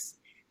tricks.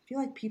 I feel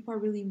like people are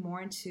really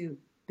more into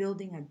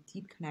building a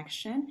deep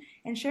connection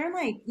and sharing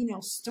like,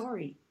 a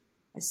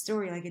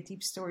story, like a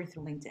deep story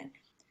through LinkedIn.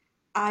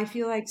 I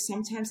feel like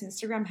sometimes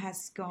Instagram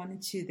has gone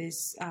into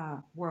this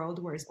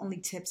world where it's only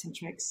tips and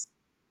tricks.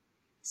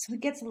 So it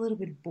gets a little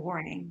bit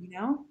boring, you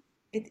know?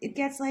 It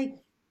gets like,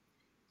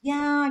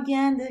 yeah,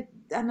 again,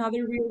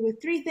 another reel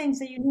with three things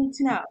that you need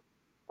to know,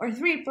 or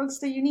three books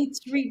that you need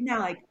to read now.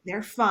 Like,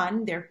 they're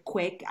fun, they're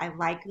quick, I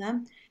like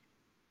them.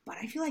 But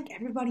I feel like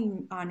everybody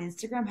on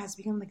Instagram has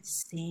become like the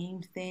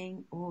same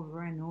thing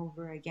over and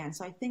over again.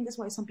 So I think that's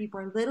why some people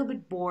are a little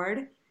bit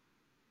bored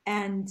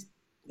and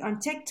on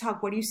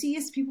TikTok, what you see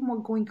is people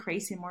more going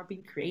crazy, more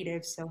being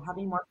creative, so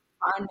having more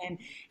fun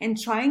and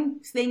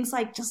trying things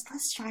like just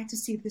let's try to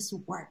see if this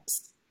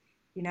works.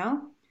 You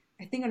know,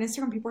 I think on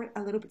Instagram people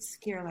are a little bit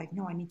scared, like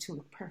no, I need to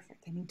look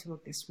perfect, I need to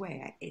look this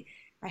way,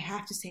 I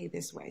have to say it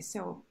this way.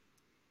 So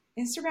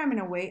Instagram, in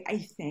a way, I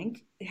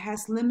think it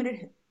has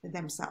limited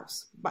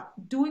themselves, but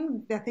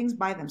doing the things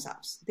by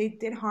themselves, they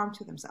did harm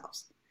to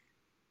themselves.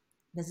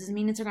 Does this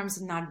mean Instagram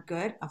is not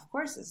good? Of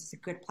course, this is a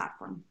good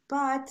platform,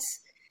 but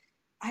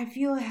I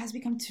feel it has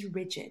become too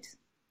rigid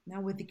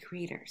now with the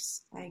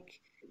creators. Like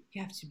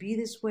you have to be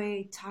this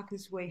way, talk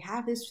this way,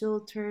 have these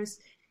filters,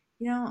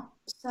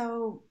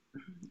 So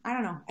I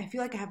don't know. I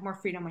feel like I have more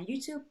freedom on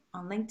YouTube,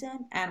 on LinkedIn,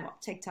 and well,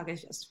 TikTok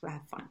is just to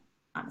have fun,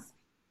 honestly.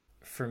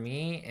 For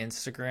me,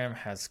 Instagram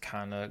has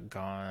kind of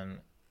gone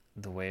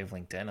the way of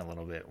LinkedIn a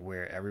little bit,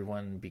 where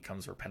everyone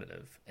becomes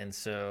repetitive. And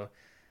so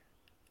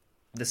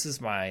this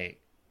is my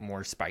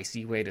more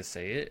spicy way to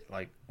say it.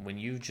 Like, when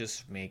you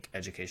just make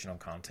educational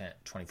content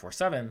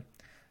 24/7,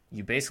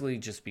 you basically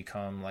just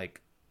become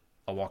like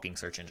a walking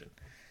search engine.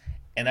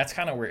 And that's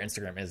kind of where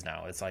Instagram is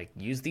now. It's like,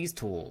 use these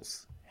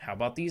tools. How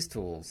about these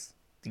tools?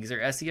 These are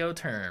SEO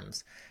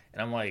terms.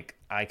 And I'm like,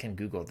 I can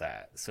Google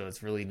that. So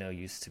it's really no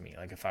use to me.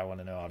 Like, if I want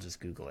to know, I'll just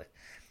Google it.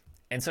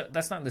 And so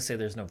that's not to say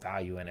there's no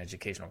value in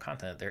educational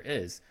content. There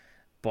is.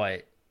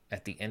 But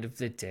at the end of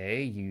the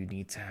day, you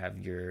need to have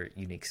your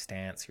unique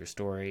stance, your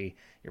story,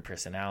 your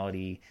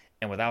personality.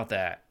 And without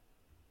that,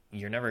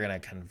 you're never going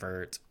to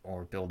convert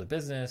or build a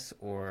business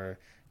or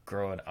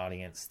grow an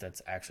audience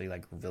that's actually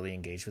like really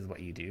engaged with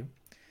what you do.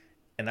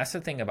 And that's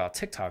the thing about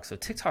TikTok. So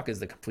TikTok is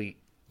the complete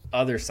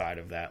other side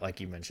of that, like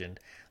you mentioned.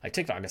 Like,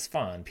 TikTok is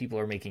fun. People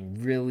are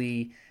making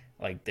really,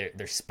 like,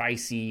 they're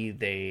spicy.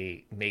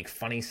 They make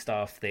funny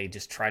stuff. They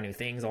just try new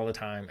things all the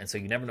time, and so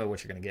you never know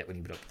what you're going to get when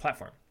you build the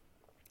platform.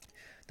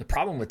 The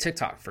problem with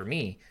TikTok for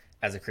me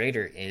as a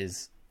creator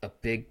is a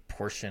big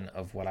portion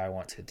of what I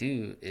want to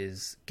do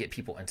is get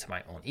people into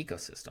my own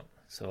ecosystem.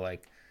 So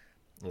like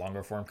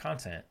longer form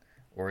content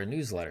or a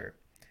newsletter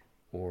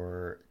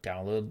or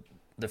download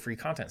the free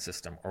content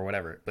system or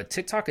whatever. But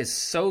TikTok is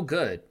so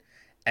good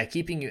at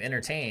keeping you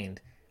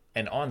entertained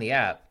and on the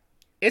app.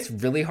 It's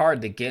really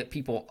hard to get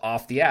people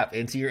off the app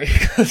into your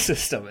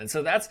ecosystem. And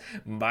so that's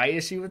my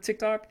issue with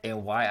TikTok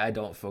and why I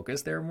don't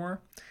focus there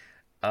more.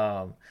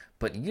 Um,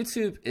 but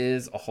YouTube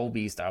is a whole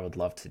beast I would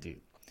love to do.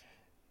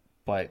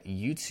 But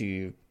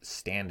YouTube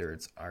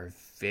standards are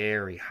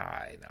very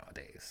high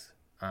nowadays,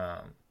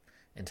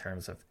 in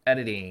terms of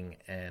editing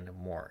and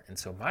more. And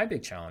so my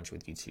big challenge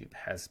with YouTube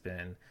has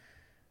been,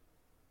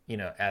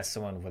 as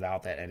someone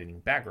without that editing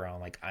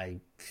background, like,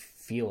 I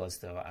feel as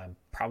though I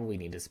probably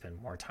need to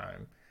spend more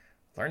time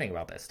learning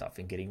about that stuff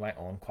and getting my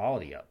own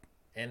quality up.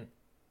 And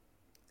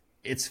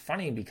it's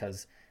funny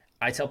because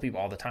I tell people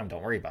all the time,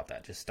 don't worry about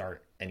that. Just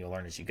start and you'll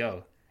learn as you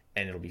go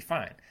and it'll be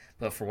fine.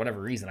 But for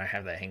whatever reason, I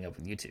have that hang up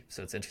with YouTube.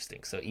 So it's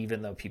interesting. So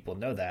even though people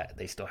know that,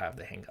 they still have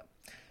the hang up.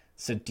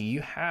 So do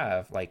you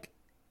have like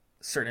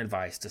certain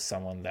advice to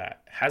someone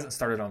that hasn't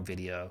started on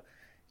video,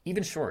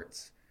 even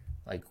shorts?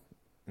 Like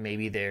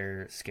maybe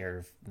they're scared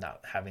of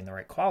not having the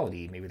right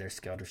quality. Maybe they're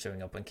scared of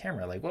showing up on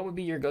camera. Like what would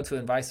be your go-to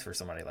advice for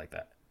somebody like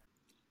that?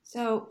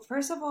 So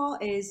first of all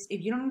is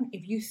if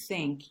you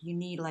think you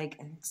need like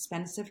an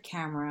expensive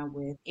camera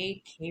with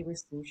 8K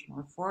resolution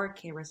or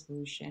 4K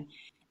resolution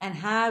and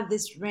have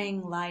this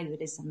ring light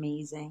that is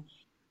amazing,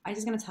 I'm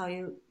just gonna tell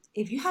you,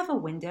 if you have a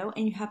window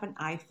and you have an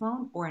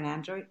iPhone or an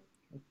Android,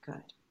 you're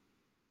good.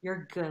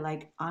 You're good.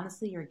 Like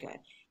honestly, you're good.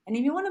 And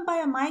if you want to buy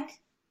a mic,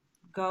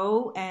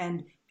 go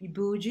and be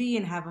bougie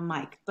and have a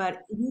mic.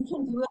 But you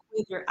can do it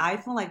with your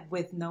iPhone, like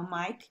with no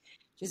mic,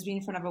 just be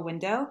in front of a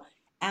window.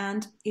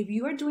 And if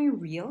you are doing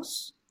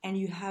reels and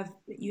you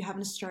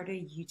haven't started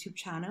a YouTube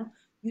channel,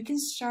 you can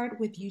start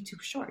with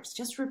YouTube Shorts.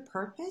 Just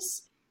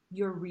repurpose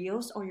your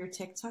reels or your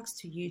TikToks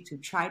to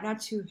YouTube. Try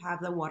not to have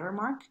the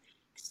watermark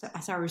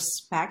as a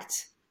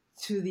respect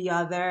to the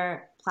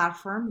other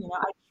platform. You know,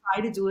 I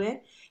try to do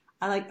it.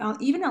 I like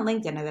even on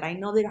LinkedIn that I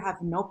know they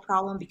have no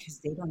problem because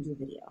they don't do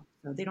video.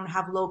 So they don't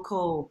have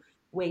local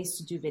ways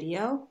to do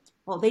video.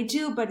 Well, they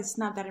do, but it's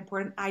not that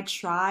important. I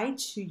try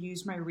to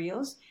use my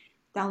reels,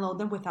 download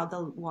them without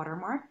the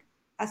watermark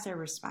as a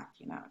respect,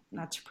 you know,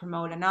 not to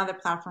promote another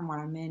platform where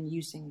I'm in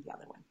using the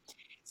other one.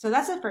 So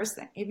that's the first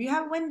thing. If you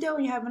have a window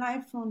and you have an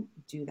iPhone,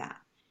 do that.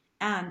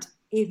 And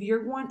if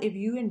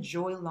you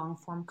enjoy long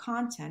form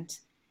content,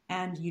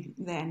 and you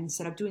then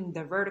instead of doing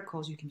the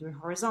verticals, you can do it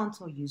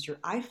horizontal. Use your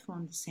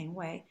iPhone the same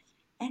way,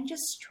 and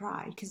just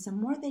try. Because the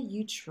more that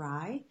you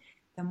try,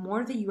 the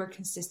more that you are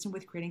consistent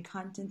with creating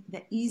content,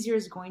 the easier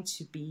it's going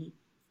to be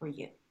for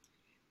you.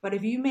 But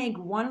if you make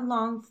one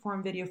long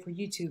form video for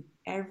YouTube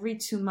every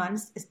 2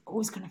 months, it's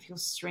always going to feel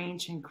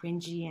strange and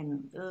cringy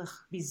and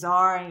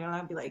bizarre. And you're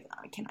going to be like, oh,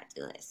 I cannot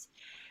do this.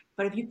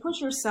 But if you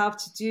push yourself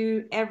to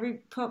do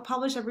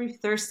publish every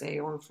Thursday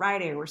or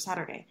Friday or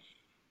Saturday,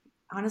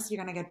 honestly,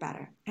 you're going to get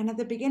better. And at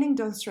the beginning,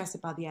 don't stress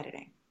about the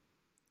editing.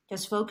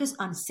 Just focus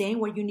on saying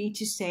what you need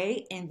to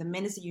say in the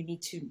minutes that you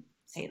need to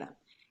say them.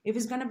 If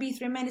it's going to be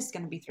 3 minutes, it's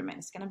going to be 3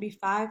 minutes. It's going to be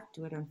five,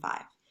 do it in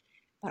five.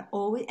 But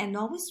always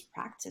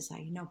practice.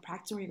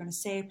 Practice what you're going to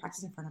say,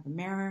 practice in front of a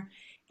mirror,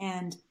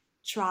 and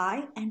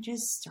try and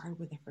just start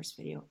with the first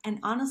video. And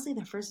honestly,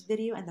 the first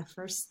video and the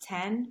first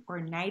 10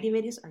 or 90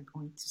 videos are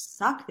going to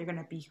suck. They're going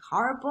to be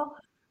horrible.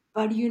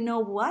 But you know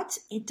what?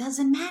 It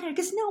doesn't matter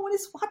because no one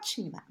is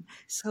watching them.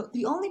 So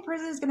the only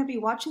person that's going to be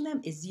watching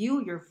them is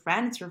you, your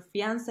friends, your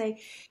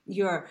fiance,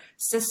 your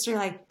sister.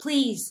 Like,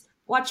 please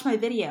watch my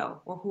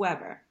video or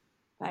whoever.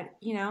 But,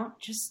 you know,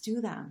 just do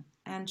them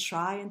and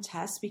try and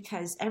test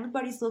because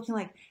everybody's looking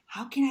like,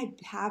 how can I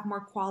have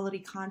more quality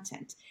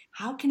content?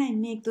 How can I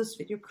make those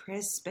video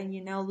crisp and,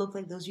 you know, look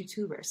like those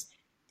YouTubers?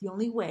 The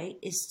only way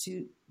is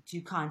to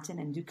do content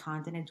and do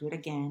content and do it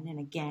again and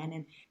again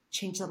and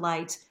change the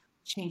light,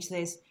 change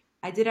this.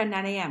 I did it at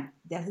 9 a.m.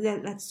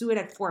 Let's do it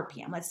at 4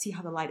 p.m. Let's see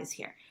how the light is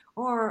here.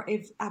 Or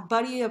if a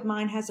buddy of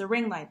mine has a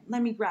ring light,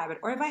 let me grab it.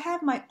 Or if I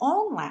have my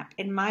own lamp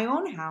in my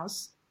own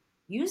house,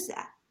 use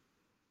that.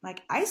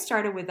 Like I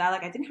started with that.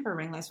 Like I didn't have a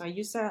ring light, so I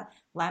used a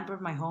lamp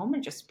of my home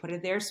and just put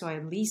it there. So I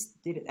at least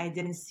I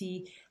didn't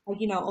see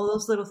like you know all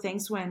those little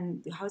things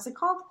when how is it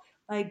called?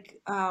 Like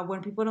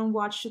when people don't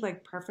watch you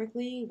like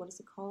perfectly. What is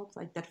it called?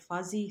 Like that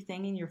fuzzy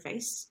thing in your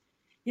face.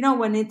 You know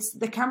when it's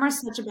the camera's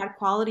such a bad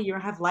quality, you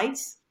don't have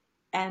lights,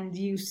 and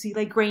you see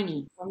like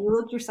grainy. When you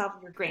look yourself,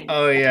 you're grainy.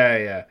 Oh yeah,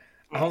 yeah.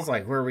 I Yeah. was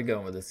like, where are we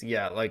going with this?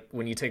 Yeah, like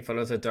when you take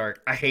photos at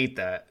dark, I hate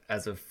that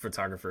as a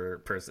photographer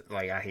person.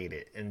 Like I hate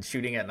it. And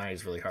shooting at night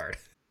is really hard.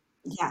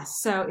 Yes.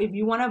 So if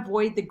you want to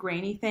avoid the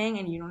grainy thing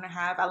and you don't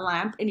have a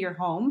lamp in your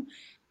home,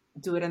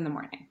 do it in the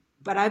morning.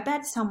 But I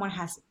bet someone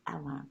has a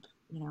lamp.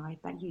 You know, I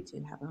bet you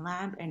do have a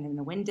lamp and then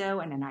a window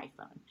and an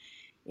iPhone.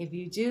 If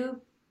you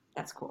do,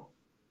 that's cool.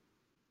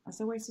 That's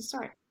the way to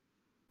start.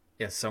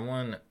 Yeah,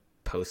 someone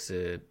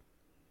posted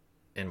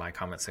in my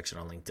comment section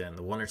on LinkedIn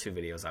the one or two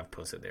videos I've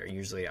posted there.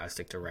 Usually I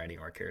stick to writing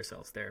or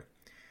carousels there.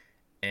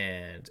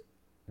 And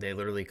they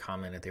literally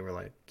commented, they were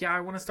like, yeah,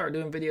 I want to start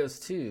doing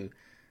videos too,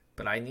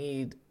 but I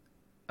need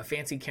a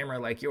fancy camera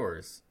like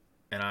yours.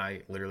 And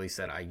I literally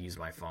said, I use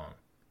my phone.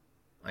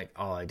 Like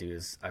all I do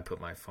is I put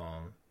my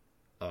phone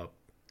up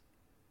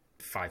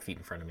 5 feet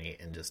in front of me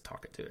and just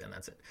talk it to it, and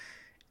that's it.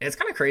 And it's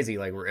kind of crazy.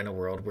 Like we're in a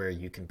world where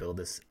you can build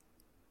this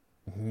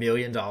 $1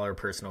 million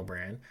personal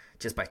brand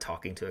just by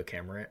talking to a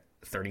camera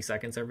 30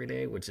 seconds every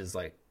day, which is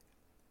like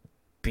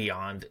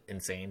beyond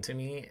insane to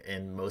me.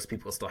 And most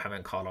people still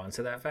haven't caught on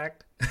to that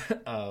fact.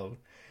 um,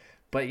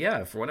 but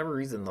yeah, for whatever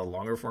reason, the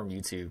longer form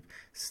YouTube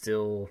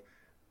still,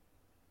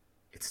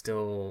 it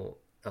still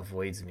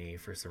avoids me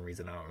for some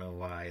reason. I don't know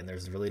why. And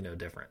there's really no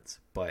difference.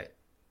 But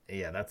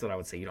yeah, that's what I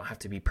would say. You don't have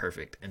to be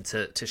perfect. And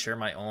to share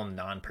my own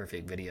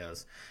non-perfect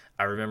videos,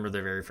 I remember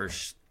the very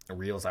first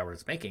reels I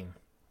was making.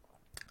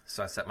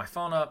 So I set my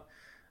phone up.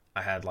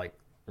 I had like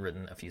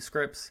written a few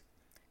scripts,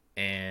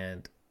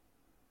 and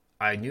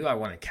I knew I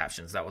wanted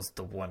captions. That was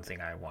the one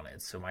thing I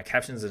wanted. So my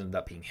captions ended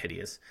up being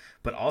hideous,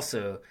 but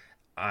also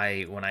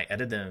I when I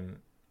edited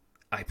them,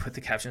 I put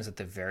the captions at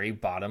the very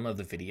bottom of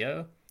the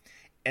video.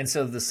 And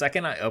so the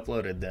second I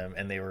uploaded them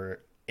and they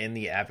were in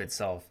the app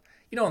itself,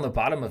 on the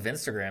bottom of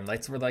Instagram,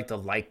 that's where like the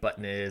like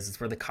button is, it's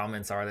where the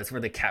comments are, that's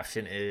where the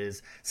caption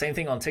is. Same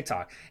thing on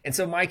TikTok. And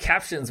so my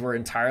captions were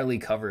entirely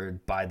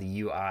covered by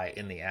the UI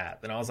in the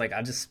app. And I was like,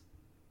 I just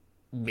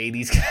made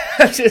these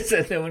captions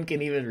and no one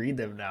can even read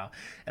them now.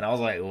 And I was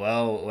like,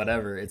 well,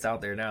 whatever, it's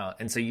out there now.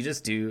 And so you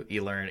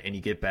learn, and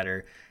you get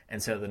better.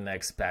 And so the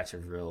next batch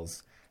of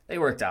reels, they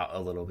worked out a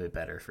little bit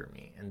better for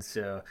me. And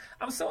so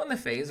I'm still in the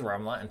phase where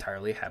I'm not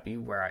entirely happy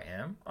where I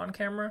am on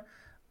camera.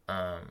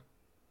 Um,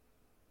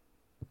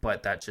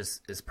 but that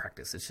just is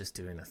practice. It's just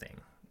doing the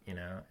thing.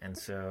 And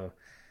so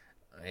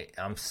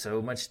I'm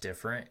so much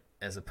different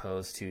as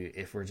opposed to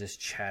if we're just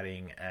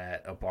chatting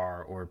at a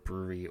bar or a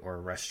brewery or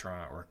a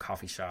restaurant or a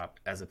coffee shop,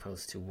 as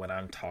opposed to when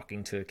I'm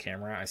talking to a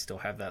camera. I still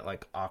have that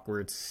like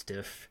awkward,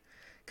 stiff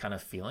kind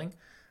of feeling,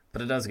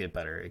 but it does get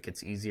better. It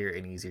gets easier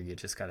and easier. You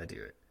just got to do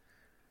it.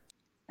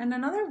 And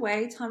another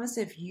way, Thomas,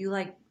 if you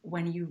like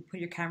when you put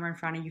your camera in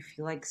front and you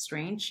feel like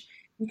strange,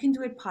 you can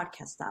do it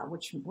podcast style,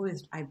 which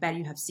was I bet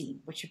you have seen.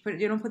 Which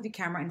you don't put the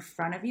camera in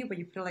front of you, but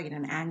you put it like in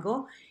an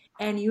angle,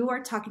 and you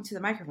are talking to the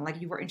microphone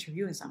like you were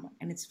interviewing someone,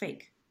 and it's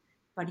fake.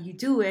 But you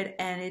do it,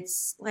 and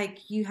it's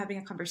like you having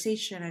a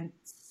conversation and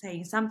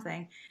saying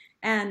something,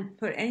 and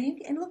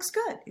it looks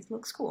good. It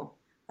looks cool.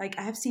 Like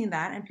I have seen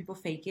that, and people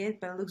fake it,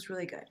 but it looks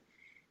really good.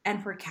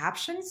 And for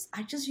captions,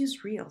 I just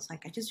use Reels.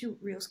 Like I just use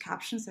Reels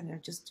captions and I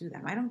just do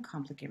them. I don't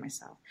complicate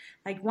myself.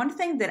 Like one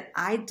thing that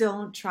I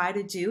don't try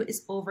to do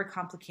is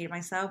overcomplicate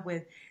myself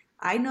with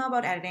I know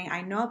about editing,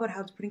 I know about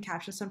how to put in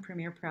captions on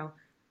Premiere Pro.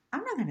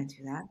 I'm not gonna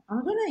do that.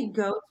 I'm gonna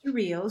go to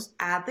Reels,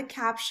 add the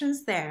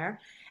captions there,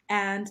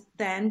 and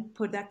then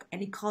put that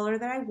any color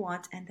that I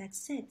want, and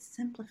that's it.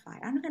 Simplify.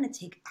 I'm not gonna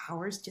take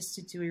hours just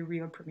to do a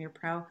reel in Premiere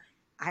Pro.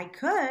 I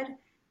could,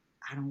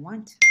 I don't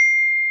want to.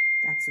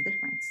 That's the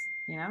difference.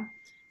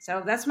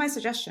 So that's my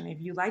suggestion.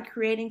 If you like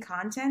creating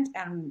content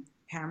and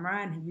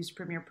camera and use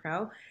Premiere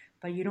Pro,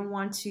 but you don't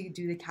want to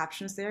do the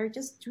captions there,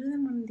 just do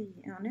them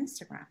on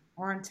Instagram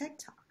or on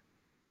TikTok,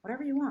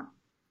 whatever you want.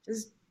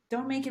 Just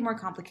don't make it more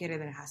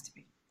complicated than it has to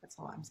be. That's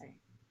all I'm saying.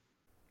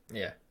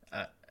 Yeah.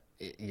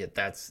 Yeah,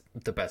 that's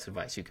the best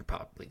advice you could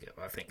probably give,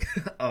 I think.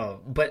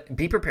 But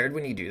be prepared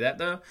when you do that,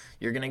 though.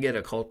 You're going to get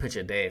a cold pitch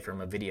a day from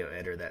a video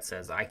editor that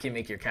says, I can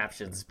make your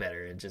captions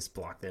better, and just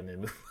block them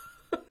and move.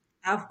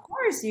 Of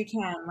course you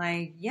can.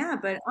 Like, yeah,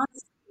 but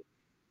honestly,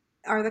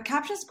 are the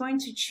captions going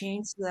to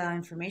change the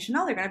information?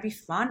 No, they're gonna be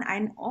fun.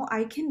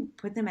 I can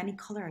put them any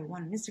color I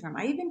want on Instagram.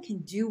 I even can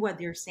do what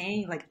they're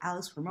saying, like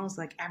Alex Hormozy.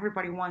 Like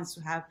everybody wants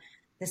to have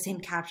the same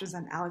captions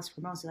on Alex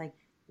Hormozy. Like,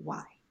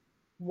 why?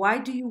 Why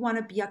do you want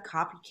to be a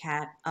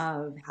copycat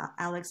of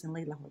Alex and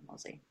Leila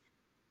Hormozy?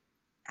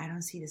 I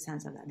don't see the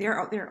sense of that.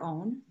 They're their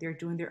own. They're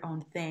doing their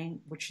own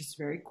thing, which is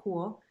very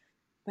cool.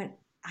 But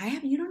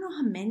you don't know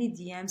how many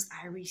DMs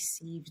I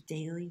receive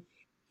daily.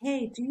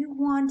 Hey, do you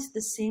want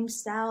the same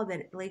style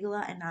that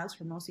Legola and Alex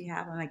Ramosi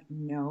have? I'm like,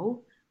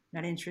 no,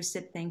 not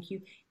interested. Thank you.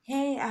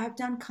 Hey, I have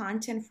done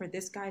content for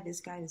this guy,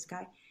 this guy, this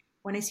guy.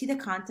 When I see the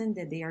content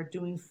that they are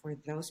doing for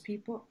those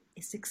people,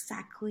 it's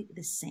exactly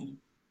the same.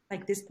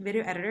 Like these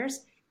video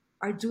editors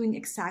are doing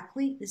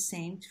exactly the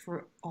same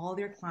for all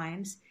their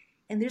clients,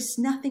 and there's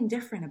nothing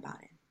different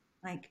about it.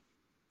 Like,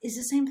 it's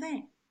the same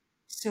thing.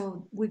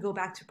 So we go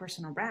back to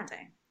personal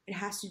branding. It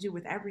has to do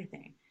with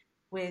everything,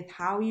 with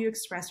how you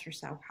express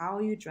yourself, how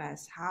you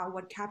dress,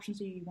 what captions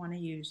do you want to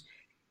use.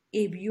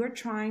 If you're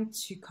trying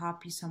to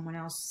copy someone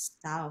else's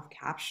style of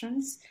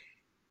captions,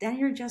 then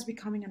you're just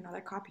becoming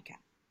another copycat.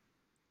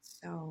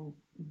 So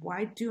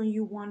why do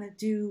you want to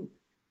do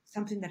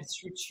something that is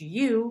true to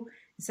you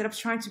instead of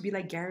trying to be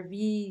like Gary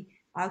Vee,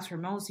 Alex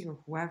Ramosi, or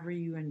whoever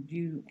you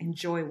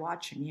enjoy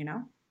watching?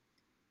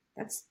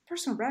 That's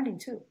personal branding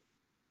too,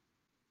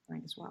 I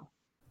think as well.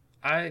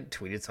 I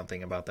tweeted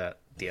something about that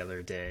the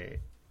other day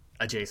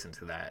adjacent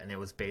to that, and it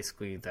was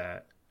basically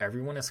that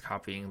everyone is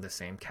copying the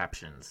same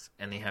captions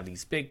and they have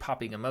these big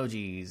popping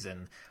emojis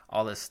and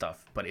all this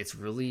stuff, but it's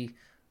really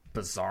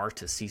bizarre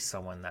to see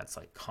someone that's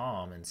like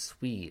calm and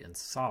sweet and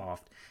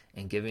soft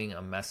and giving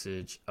a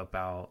message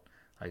about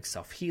like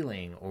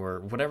self-healing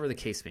or whatever the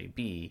case may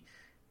be,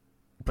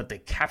 but the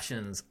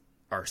captions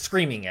are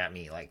screaming at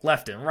me like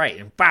left and right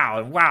and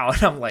wow,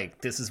 and I'm like,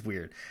 this is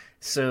weird.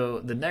 So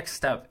the next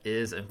step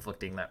is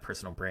inflicting that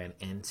personal brand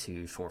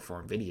into short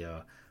form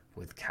video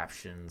with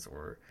captions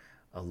or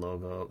a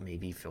logo,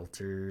 maybe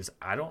filters.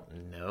 I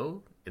don't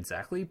know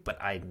exactly,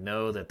 but I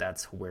know that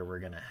that's where we're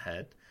going to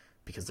head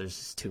because there's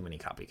just too many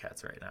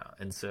copycats right now.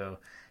 And so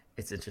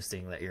it's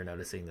interesting that you're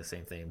noticing the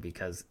same thing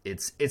because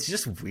it's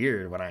just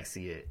weird when I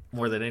see it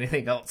more than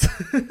anything else.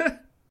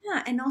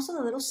 Yeah, and also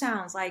the little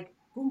sounds like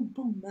boom,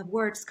 boom, the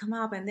words come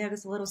up and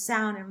there's a little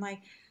sound. And I'm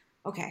like,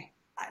 okay,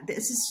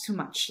 this is too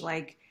much.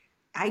 Like,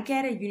 I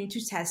get it. You need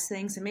to test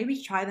things and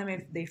maybe try them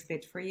if they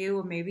fit for you.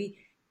 Or maybe,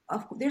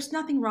 there's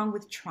nothing wrong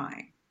with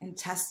trying and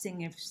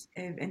testing if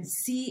and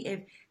see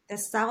if the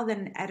style that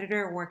an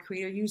editor or a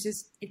creator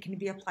uses, it can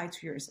be applied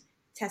to yours.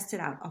 Test it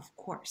out, of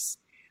course.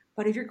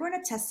 But if you're going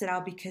to test it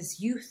out because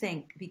you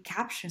think the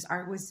captions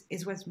are was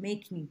is what's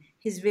making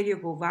his video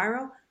go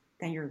viral,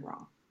 then you're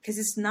wrong. Because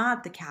it's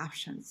not the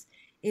captions,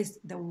 it's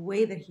the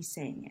way that he's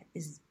saying it,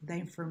 is the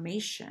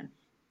information,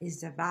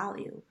 is the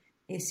value,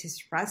 is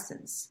his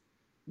presence.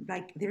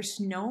 Like there's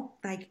no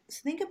like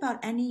think about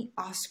any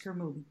Oscar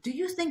movie. Do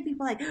you think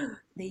people like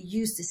they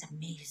use this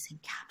amazing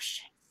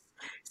caption,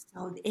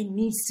 so it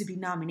needs to be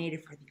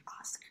nominated for the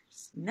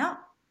Oscars? No,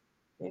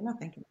 they're not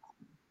thinking about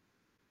it.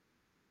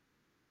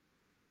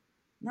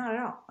 Not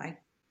at all.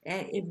 Like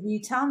if you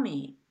tell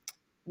me,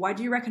 why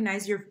do you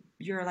recognize your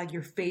like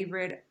your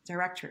favorite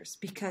directors?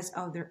 Because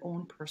of their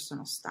own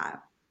personal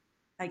style.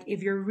 Like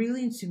if you're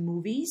really into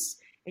movies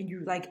and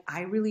you like,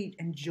 I really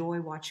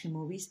enjoy watching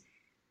movies.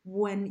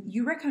 When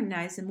you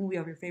recognize the movie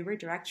of your favorite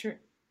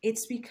director,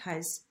 it's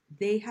because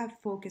they have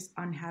focused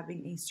on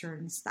having a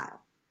certain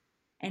style.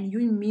 And you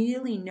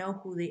immediately know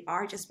who they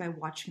are just by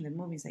watching the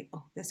movie. It's like,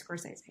 oh, that's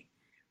Scorsese.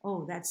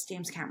 Oh, that's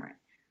James Cameron.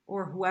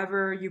 Or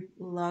whoever you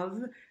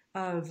love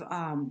of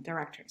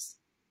directors.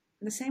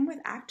 And the same with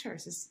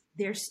actors, is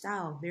their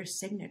style, their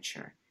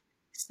signature.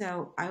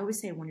 So I always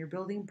say when you're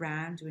building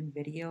brand, doing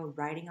video,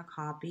 writing a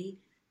copy,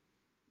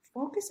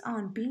 focus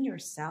on being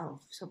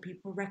yourself so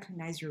people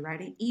recognize your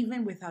writing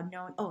even without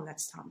knowing, oh,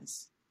 that's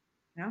Thomas.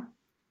 You know?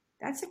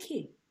 That's the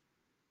key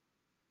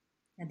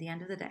at the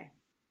end of the day.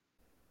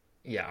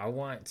 Yeah, I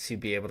want to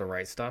be able to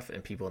write stuff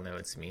and people know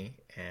it's me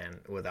and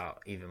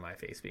without even my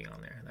face being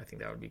on there. And I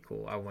think that would be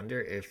cool. I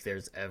wonder if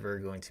there's ever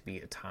going to be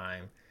a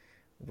time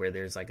where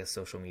there's like a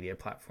social media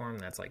platform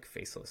that's like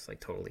faceless, like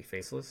totally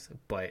faceless,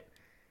 but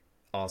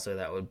also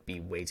that would be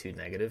way too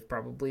negative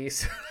probably.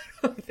 So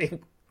I don't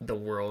think the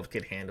world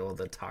could handle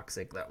the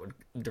toxic that would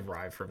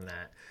derive from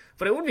that.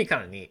 But it would be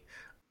kind of neat.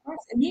 Of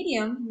course,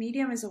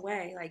 Medium is a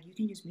way. Like you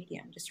can use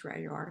Medium just to write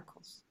your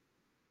articles.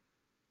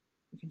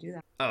 You can do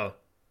that. Oh,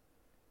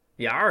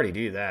 yeah, I already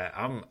do that.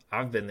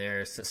 I've been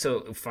there.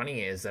 So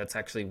funny is that's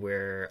actually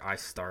where I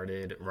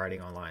started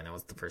writing online. That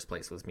was the first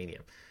place was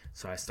Medium.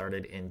 So I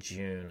started in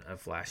June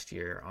of last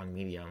year on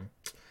Medium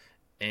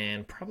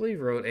and probably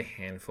wrote a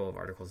handful of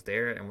articles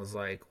there and was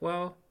like,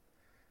 well,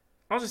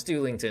 I'll just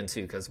do LinkedIn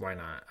too because why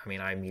not? I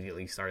mean, I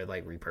immediately started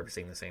like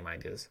repurposing the same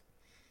ideas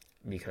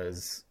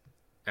because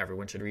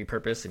everyone should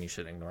repurpose and you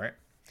should ignore it.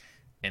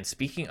 And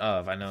speaking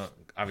of, I know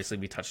obviously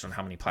we touched on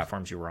how many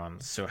platforms you were on.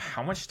 So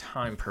how much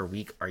time per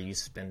week are you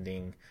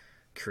spending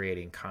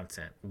creating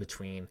content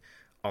between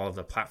all of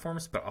the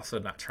platforms, but also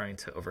not trying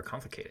to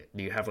overcomplicate it?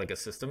 Do you have like a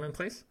system in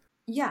place?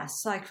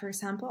 Yes, like for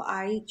example,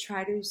 I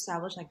try to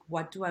establish like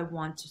what do I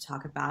want to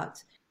talk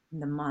about in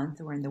the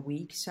month or in the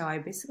week. So I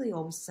basically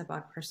always it's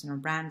about personal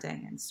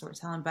branding and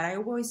storytelling, but I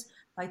always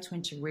like to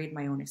integrate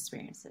my own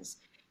experiences.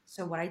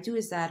 So what I do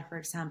is that, for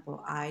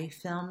example, I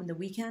film in the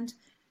weekend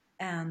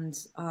and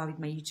with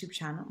my YouTube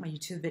channel, my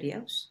YouTube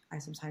videos. I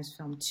sometimes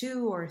film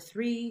two or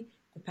three,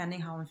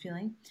 depending how I'm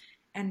feeling.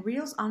 And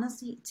reels,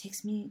 honestly, it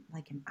takes me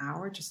like an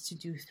hour just to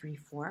do three,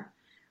 four.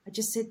 I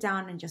just sit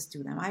down and just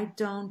do them. I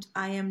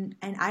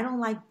don't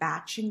like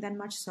batching that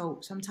much. So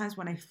sometimes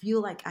when I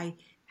feel like I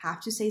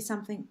have to say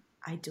something,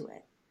 I do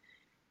it.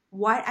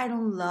 Why I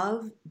don't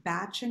love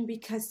batching,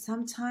 because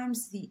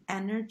sometimes the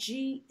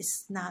energy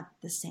is not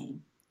the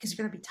same because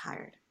you're gonna be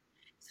tired.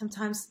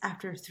 Sometimes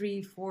after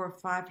three, four, or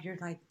five, you're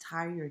like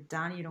tired, you're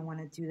done, you don't want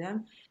to do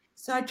them.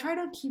 So I try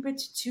to keep it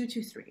to two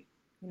to three,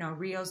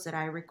 reels that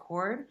I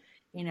record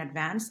in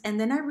advance, and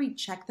then I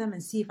recheck them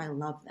and see if I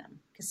love them.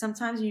 Because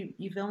sometimes you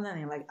film them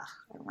and you're like, ugh,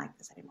 I don't like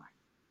this anymore.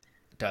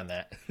 Done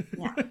that.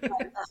 Yeah, like,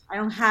 ugh, I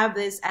don't have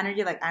this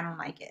energy. Like I don't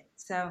like it.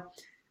 So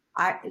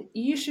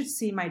you should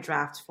see my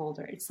draft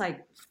folder. It's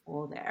like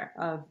full there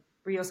of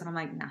reels, and I'm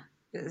like, nah,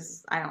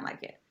 this I don't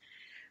like it.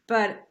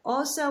 But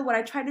also, what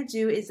I try to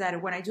do is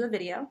that when I do a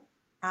video,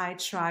 I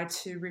try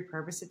to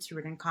repurpose it to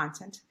written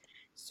content.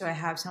 So I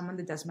have someone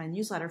that does my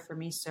newsletter for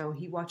me. So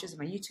he watches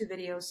my YouTube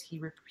videos, he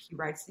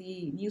writes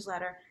the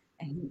newsletter,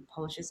 and he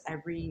publishes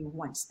every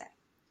Wednesday.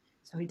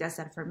 So he does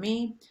that for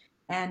me.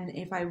 And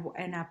if I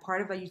and a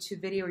part of a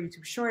YouTube video or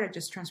YouTube short, I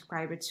just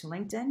transcribe it to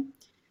LinkedIn,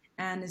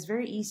 and it's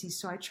very easy.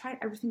 So I try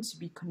everything to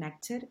be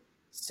connected.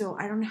 So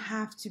I don't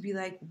have to be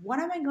like, what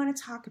am I going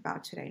to talk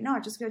about today? No, I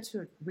just go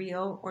to a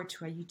reel or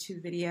to a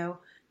YouTube video,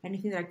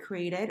 anything that I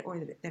created or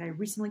that I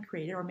recently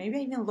created, or maybe I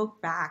even look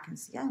back and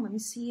see, yeah, let me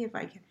see if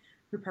I can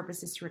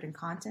repurpose this to written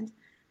content.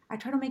 I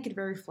try to make it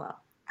very flow.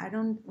 I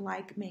don't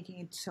like making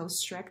it so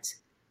strict.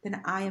 Then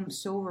I am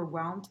so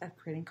overwhelmed at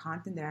creating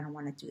content that I don't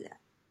want to do that.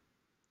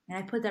 And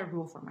I put that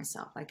rule for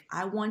myself. Like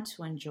I want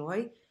to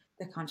enjoy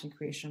the content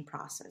creation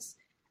process.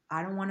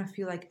 I don't want to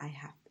feel like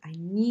I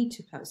need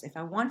to post. If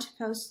I want to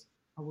post,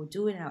 I will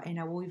do it, and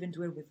I will even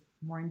do it with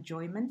more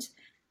enjoyment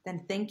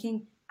than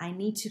thinking I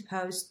need to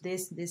post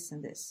this, this,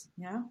 and this,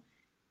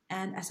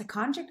 And as a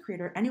content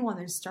creator, anyone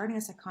that is starting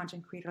as a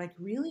content creator, like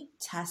really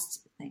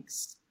test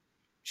things,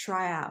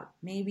 try out.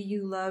 Maybe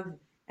you love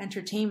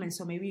entertainment.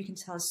 So maybe you can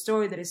tell a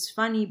story that is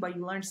funny, but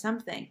you learn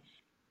something.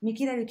 Make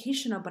it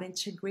educational, but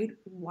integrate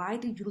why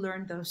did you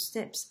learn those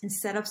tips.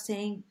 Instead of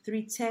saying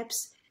 3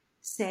 tips,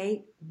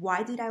 say,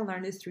 why did I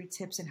learn these 3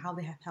 tips and how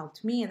they have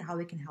helped me and how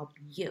they can help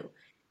you.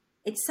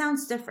 It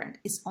sounds different.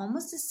 It's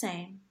almost the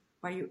same,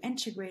 but you're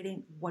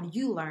integrating what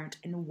you learned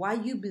and why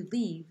you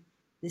believe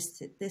this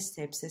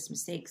tips, this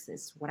mistakes,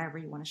 this whatever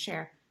you want to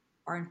share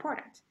are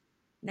important.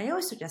 And I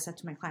always suggest that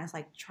to my clients,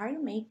 like try to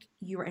make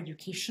your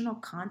educational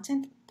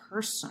content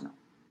personal.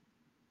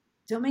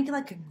 Don't make it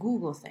like a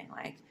Google thing,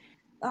 like,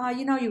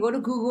 you go to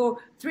Google,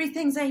 3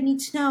 things I need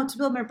to know to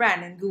build my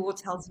brand, and Google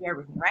tells you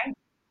everything, right?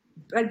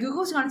 But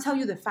Google's going to tell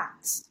you the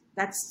facts.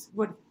 That's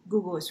what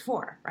Google is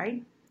for,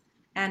 right?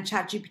 And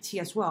ChatGPT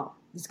as well.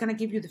 It's going to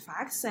give you the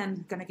facts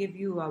and going to give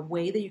you a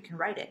way that you can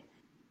write it.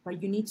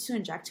 But you need to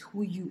inject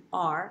who you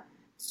are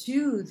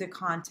to the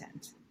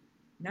content.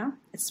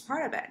 It's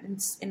part of it.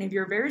 And if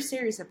you're very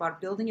serious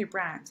about building your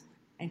brand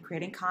and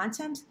creating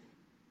content,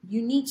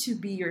 you need to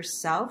be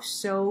yourself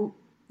so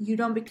you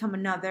don't become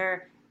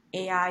another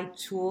AI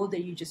tool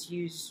that you just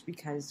use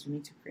because you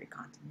need to create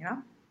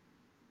content,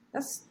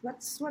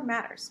 That's what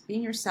matters.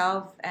 Being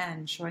yourself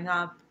and showing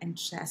up and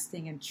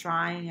testing and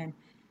trying and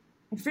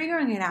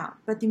figuring it out.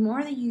 But the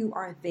more that you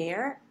are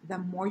there, the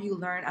more you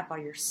learn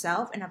about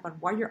yourself and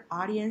about what your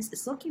audience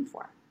is looking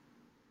for.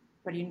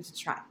 But you need to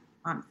try,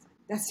 honestly.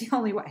 That's the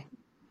only way.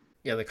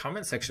 Yeah, the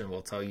comment section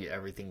will tell you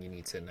everything you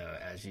need to know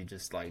as you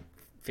just like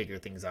figure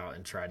things out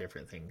and try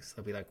different things.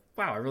 They'll be like,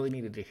 wow, I really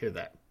needed to hear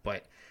that.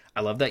 But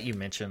I love that you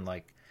mentioned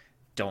like,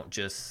 don't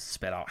just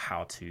spit out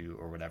how to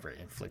or whatever,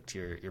 inflict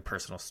your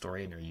personal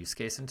story and your use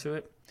case into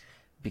it.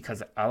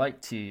 Because I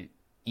like to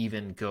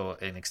even go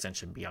an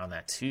extension beyond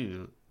that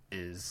too,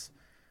 is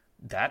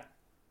that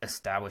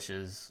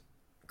establishes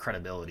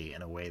credibility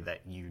in a way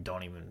that you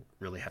don't even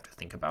really have to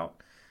think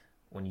about.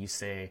 When you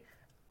say,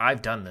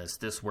 I've done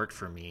this worked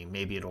for me,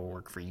 maybe it'll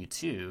work for you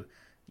too.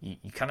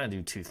 You kind of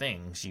do 2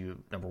 things.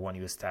 Number one,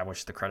 you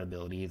establish the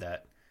credibility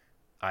that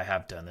I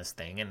have done this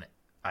thing and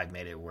I've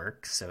made it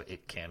work, so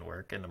it can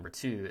work. And number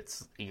 2,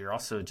 you're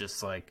also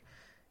just like,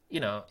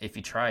 if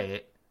you try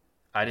it,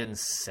 I didn't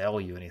sell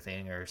you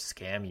anything or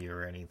scam you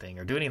or anything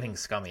or do anything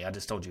scummy. I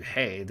just told you,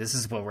 hey, this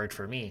is what worked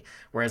for me.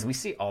 Whereas we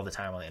see all the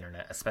time on the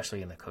internet,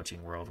 especially in the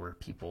coaching world, where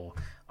people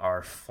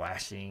are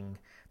flashing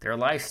their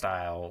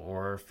lifestyle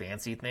or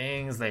fancy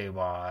things they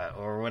bought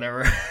or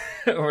whatever,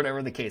 or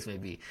whatever the case may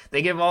be.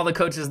 They give all the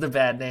coaches the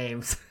bad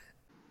names.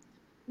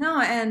 No,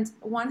 and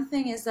one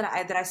thing is that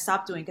I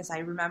stopped doing, because I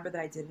remember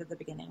that I did it at the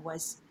beginning,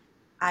 was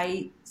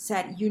I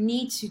said, you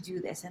need to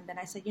do this. And then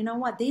I said, you know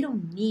what? They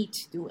don't need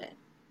to do it.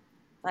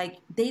 Like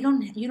you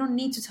don't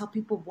need to tell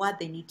people what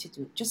they need to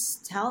do.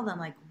 Just tell them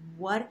like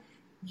what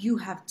you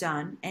have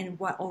done and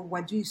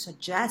what do you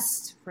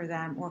suggest for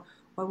them or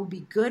what would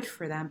be good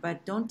for them,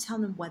 but don't tell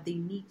them what they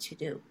need to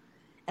do.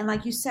 And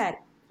like you said,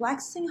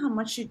 flexing how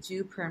much you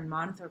do per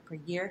month or per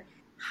year,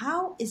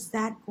 how is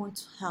that going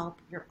to help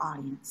your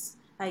audience?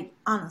 Like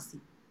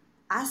honestly,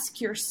 ask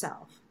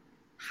yourself,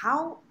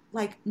 how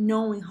like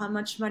knowing how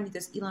much money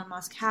does Elon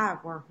Musk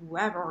have or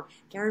whoever, or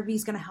Gary Vee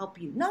is going to help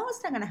you? No,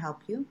 it's not going to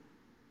help you.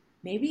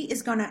 Maybe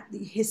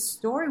his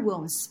story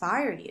will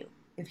inspire you.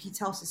 If he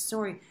tells his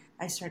story,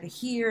 I started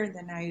here and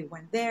then I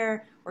went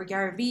there, or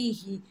Gary Vee,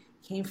 he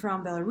came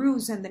from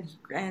Belarus and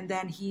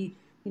then he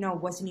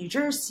was in New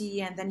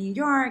Jersey and then New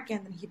York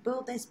and then he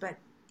built this.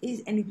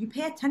 And if you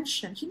pay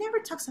attention, he never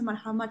talks about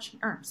how much he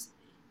earns.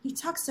 He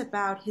talks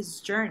about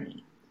his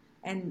journey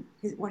and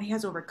what he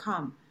has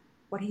overcome,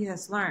 what he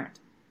has learned.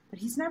 But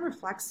he's never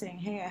flexing,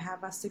 hey, I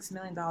have a $6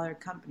 million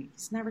company.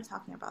 He's never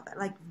talking about that.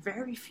 Like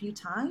very few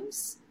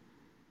times.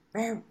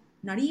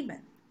 Not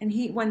even. And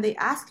when they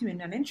ask him in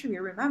an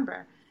interview,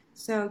 remember,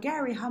 so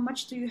Gary, how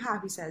much do you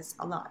have? He says,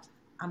 a lot.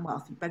 I'm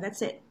wealthy, but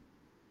that's it.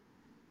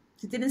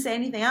 He didn't say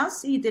anything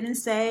else. He didn't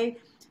say,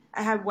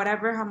 I have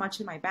whatever, how much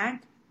in my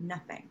bank?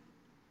 Nothing.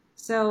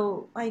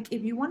 So, like,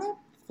 if you want to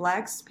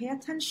flex, pay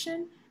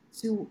attention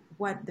to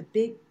what the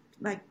big,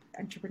 like,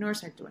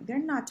 entrepreneurs are doing. They're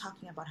not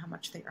talking about how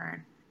much they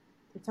earn.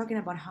 They're talking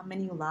about how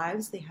many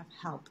lives they have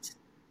helped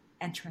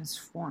and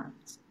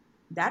transformed.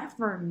 That,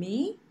 for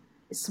me,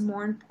 is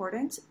more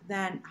important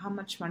than how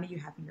much money you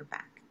have in your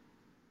bank.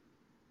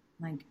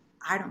 Like,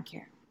 I don't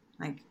care.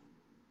 Like,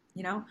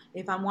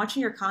 if I'm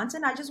watching your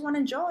content, I just want to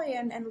enjoy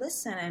and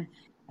listen.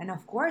 And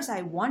of course,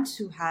 I want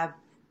to have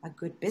a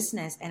good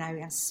business and I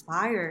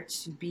aspire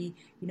to be,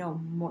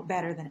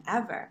 better than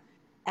ever.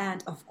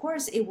 And of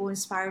course, it will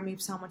inspire me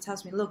if someone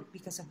tells me, look,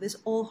 because of this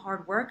all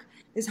hard work,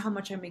 this is how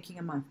much I'm making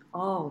a month.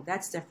 Oh,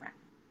 that's different.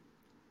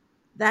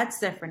 That's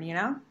different,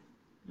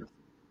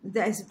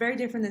 That is very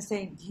different than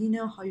saying, do you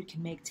know how you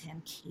can make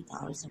 $10K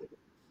a week?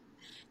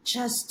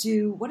 Just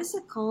do, what is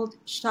it called?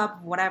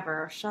 Shop,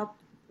 whatever. Shop,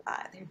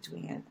 they're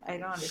doing it. I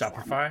don't understand.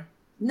 Shopify?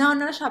 No,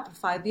 not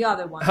Shopify. The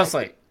other one. I was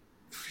like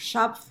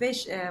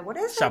Shopfish, what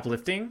is it?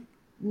 Shoplifting?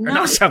 No. Or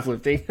not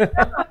shoplifting.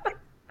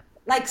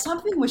 Like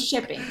something with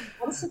shipping.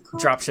 What is it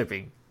called? Drop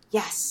shipping.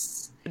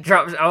 Yes.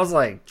 I was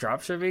like,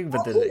 drop shipping?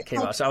 But then it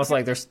came out. So I was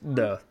like, there's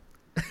no.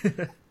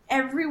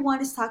 everyone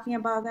is talking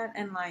about that,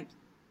 and like,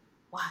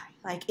 why?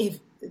 Like, if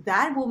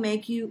that will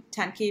make you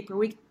 10K per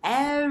week,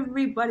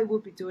 everybody will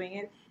be doing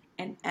it,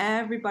 and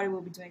everybody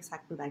will be doing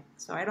exactly like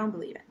that. So I don't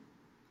believe it.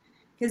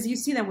 Because you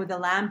see them with the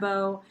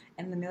Lambo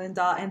and the $1 million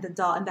and the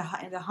doll and the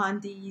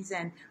Hondies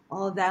and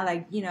all of that,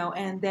 like,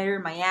 and they're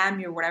in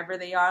Miami or whatever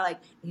they are. Like,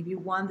 if you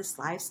want this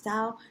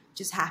lifestyle, you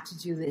just have to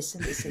do this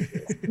and this and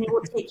this, and it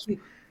will take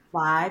you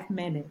 5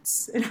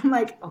 minutes. And I'm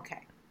like,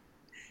 okay,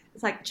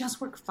 it's like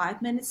just work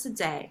 5 minutes a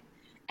day,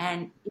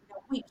 and in a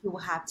week you will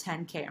have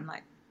 10K. I'm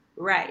like,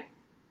 right,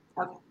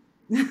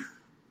 okay.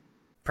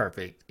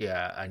 Perfect.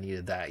 Yeah, I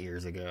needed that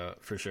years ago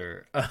for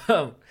sure.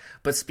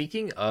 But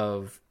speaking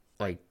of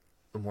like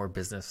the more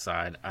business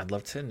side, I'd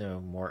love to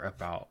know more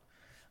about.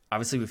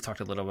 Obviously, we've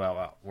talked a little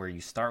about where you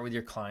start with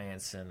your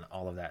clients and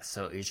all of that.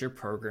 So, is your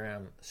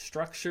program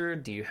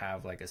structured? Do you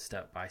have like a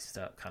step by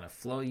step kind of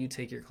flow you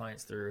take your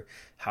clients through?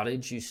 How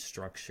did you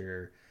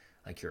structure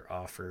like your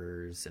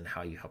offers and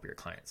how you help your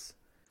clients?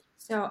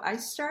 So I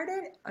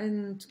started,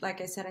 like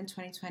I said, in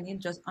 2020,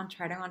 just on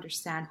trying to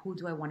understand who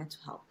do I wanted to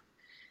help.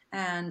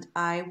 And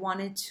I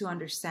wanted to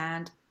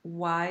understand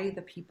why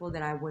the people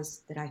that I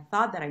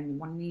thought that I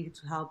needed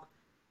to help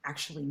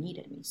actually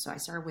needed me. So I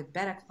started with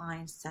beta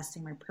clients,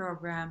 testing my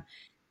program,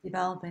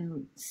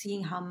 developing,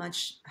 seeing how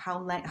much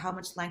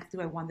length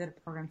do I want the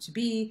program to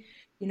be.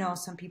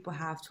 Some people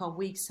have 12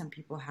 weeks, some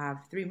people have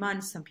 3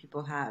 months, some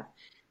people have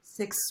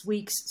 6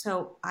 weeks.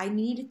 So I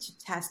needed to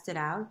test it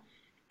out,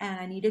 and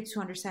I needed to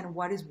understand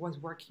was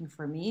working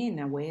for me in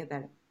a way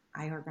that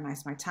I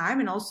organize my time,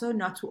 and also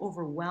not to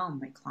overwhelm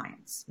my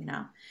clients,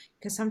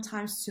 because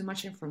sometimes too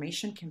much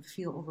information can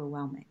feel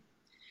overwhelming.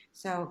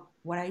 So,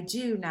 what I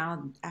do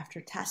now, after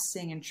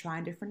testing and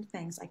trying different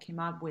things, I came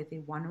up with a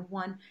one on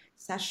one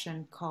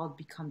session called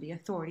Become the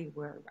Authority,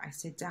 where I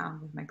sit down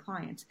with my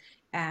client.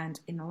 And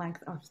in a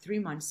length of 3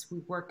 months, we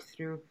work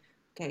through,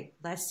 okay,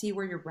 let's see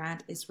where your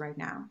brand is right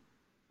now.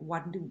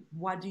 What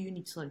do you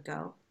need to let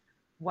go?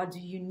 What do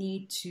you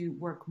need to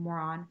work more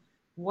on?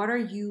 What are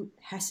you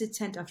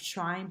hesitant of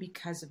trying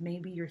because of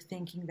maybe you're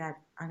thinking that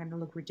I'm going to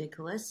look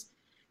ridiculous?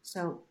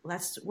 So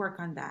let's work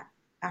on that.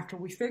 After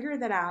we figure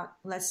that out,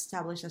 let's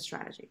establish a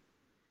strategy.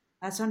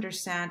 Let's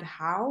understand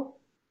how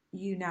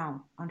you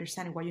now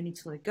understanding what you need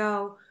to let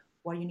go,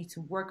 what you need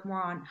to work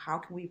more on. How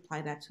can we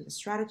apply that to the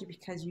strategy?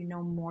 Because you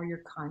know more your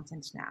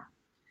content now.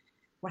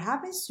 What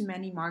happens to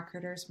many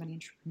marketers, many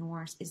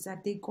entrepreneurs, is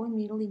that they go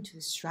immediately into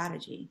the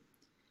strategy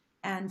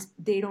and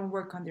they don't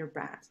work on their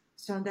brand.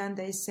 So then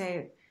they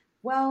say,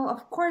 well,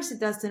 of course it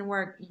doesn't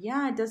work.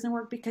 Yeah, it doesn't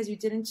work because you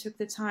didn't took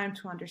the time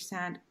to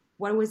understand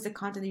what was the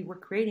content you were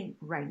creating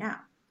right now.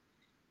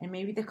 And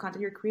maybe the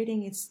content you're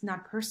creating, it's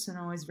not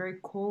personal, it's very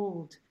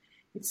cold,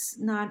 it's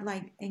not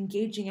like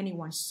engaging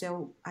anyone.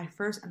 So I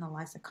first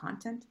analyze the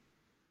content,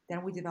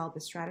 then we develop a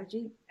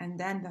strategy, and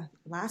then the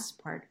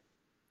last part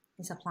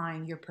is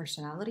applying your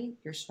personality,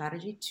 your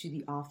strategy to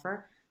the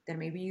offer that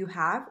maybe you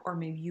have or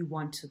maybe you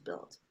want to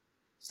build.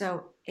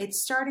 So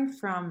it's starting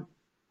from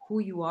who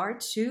you are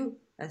to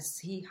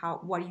see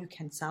how what you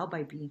can sell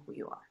by being who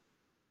you are.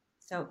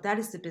 So that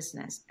is the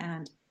business.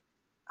 And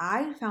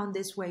I found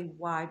this way.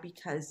 Why?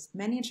 Because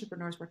many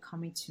entrepreneurs were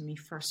coming to me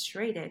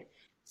frustrated,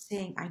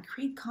 saying, I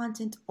create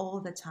content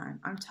all the time.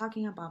 I'm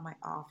talking about my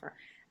offer.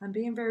 I'm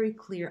being very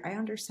clear. I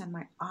understand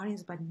my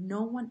audience, but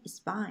no one is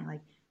buying.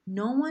 Like,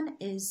 no one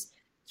is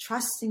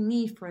trusting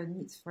me for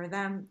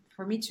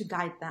me to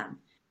guide them.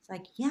 It's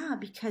like, yeah,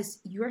 because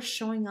you're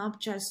showing up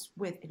just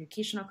with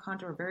educational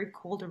content or very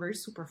cold or very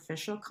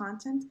superficial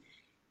content.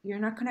 You're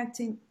not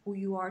connecting who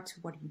you are to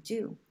what you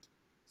do.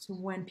 So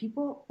when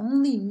people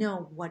only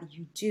know what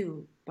you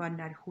do, but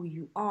not who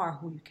you are,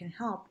 who you can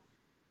help,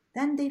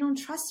 then they don't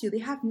trust you. They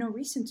have no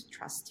reason to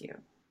trust you.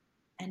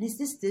 And in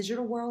this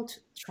digital world,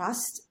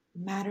 trust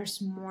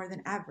matters more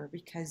than ever,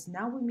 because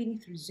now we're meeting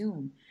through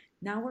Zoom.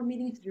 Now we're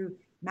meeting through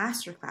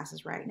master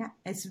classes right now.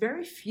 It's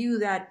very few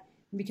that,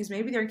 because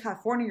maybe they're in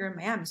California or in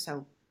Miami,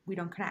 so we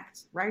don't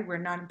connect, right? We're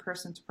not in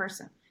person to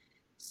person.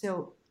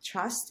 So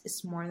trust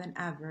is more than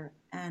ever.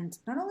 And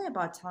not only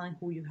about telling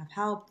who you have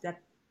helped,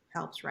 that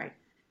helps, right?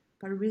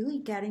 But really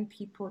getting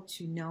people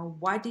to know,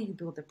 why do you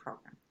build a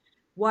program?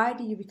 Why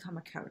do you become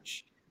a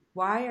coach?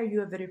 Why are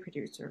you a video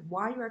producer?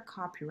 Why you're a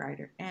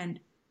copywriter? And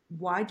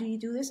why do you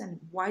do this? And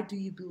why do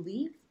you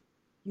believe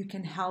you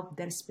can help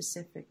that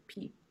specific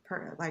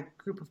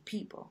group of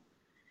people?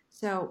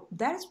 So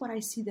that is what I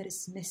see that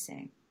is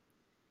missing.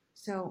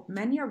 So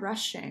many are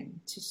rushing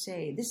to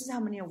say, this is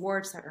how many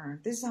awards I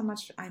earned. This is how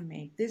much I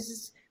make. This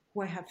is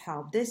who I have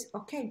helped. This,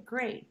 okay,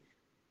 great.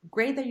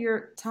 Great that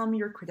you're telling me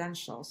your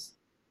credentials.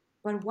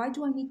 But why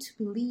do I need to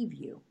believe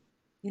you?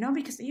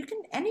 Because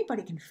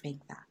anybody can fake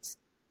that.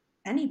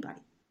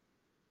 Anybody.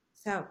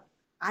 So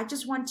I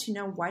just want to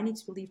know, why I need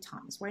to believe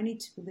Thomas? Why I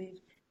need to believe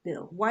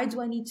Bill? Why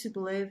do I need to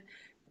believe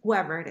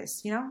whoever it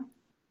is?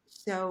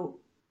 So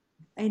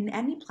in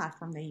any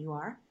platform that you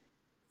are,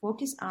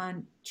 focus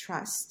on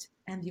trust.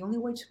 And the only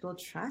way to build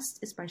trust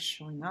is by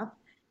showing up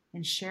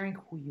and sharing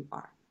who you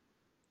are.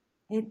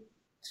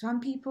 Some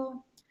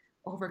people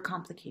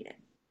overcomplicate it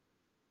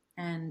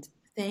and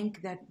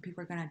think that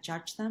people are going to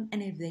judge them.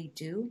 And if they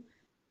do,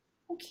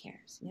 who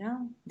cares?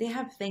 They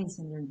have things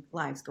in their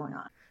lives going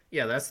on.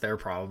 Yeah, that's their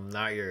problem,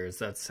 not yours.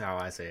 That's how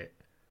I say it.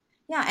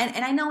 Yeah,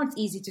 and I know it's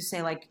easy to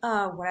say like,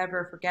 oh,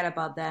 whatever, forget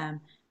about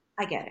them.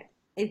 I get it.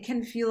 It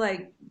can feel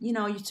like,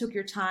 you took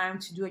your time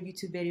to do a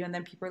YouTube video and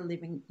then people are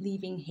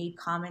leaving hate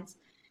comments.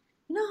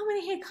 You know how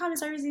many hate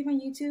comments I receive on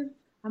YouTube?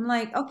 I'm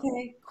like,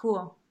 okay,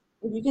 cool.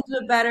 If you can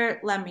do it better,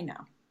 let me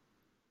know.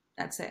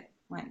 That's it.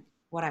 Like,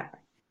 whatever.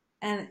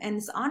 And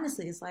it's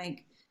honestly, it's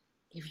like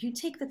if you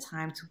take the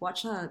time to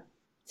watch a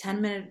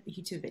 10-minute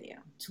YouTube video,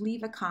 to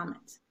leave a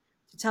comment,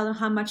 to tell them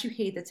how much you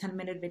hate the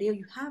 10-minute video,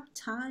 you have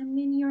time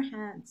in your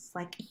hands.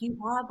 Like you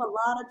have a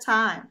lot of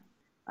time.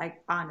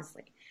 Like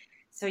honestly.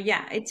 So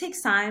yeah, it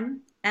takes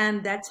time,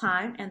 and that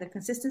time and the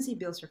consistency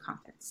builds your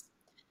confidence.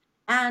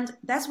 And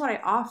that's what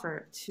I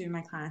offer to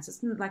my clients. It's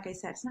like I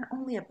said, it's not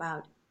only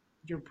about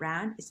your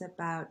brand, it's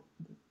about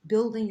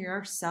building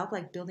yourself,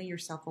 like building your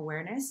self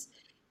awareness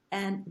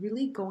and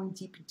really going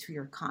deep into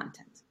your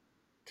content.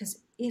 Because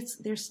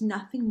there's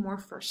nothing more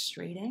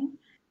frustrating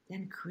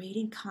than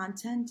creating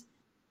content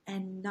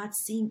and not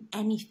seeing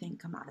anything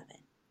come out of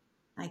it.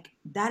 Like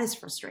that is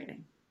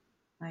frustrating.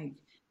 Like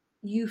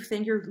you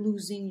think you're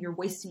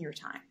wasting your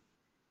time.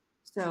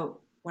 So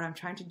what I'm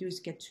trying to do is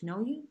get to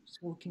know you so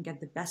we can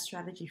get the best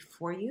strategy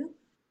for you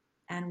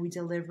and we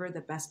deliver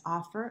the best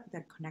offer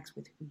that connects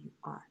with who you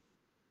are.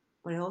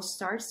 But it all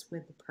starts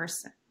with the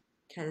person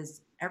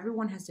because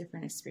everyone has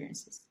different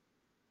experiences.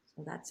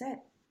 So that's it.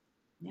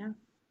 Yeah.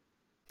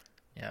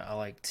 Yeah, I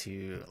like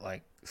to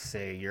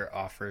say your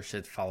offer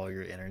should follow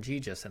your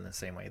energy just in the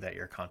same way that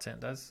your content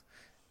does.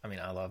 I mean,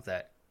 I love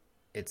that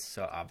it's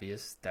so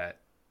obvious that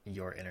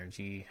your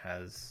energy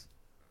has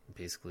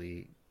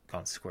basically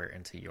gone square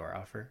into your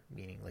offer,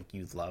 meaning like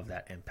you love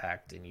that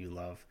impact and you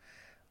love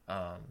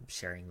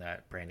sharing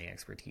that branding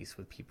expertise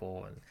with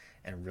people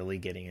and really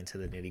getting into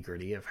the nitty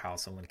gritty of how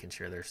someone can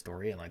share their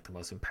story in like the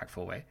most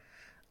impactful way.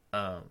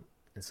 Um,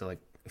 and so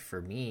like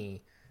for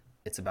me,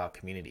 it's about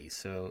community.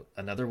 So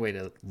another way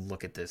to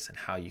look at this and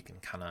how you can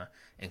kind of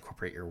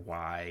incorporate your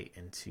why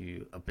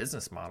into a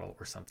business model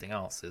or something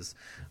else is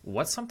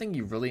what's something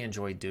you really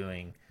enjoy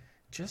doing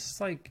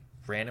just like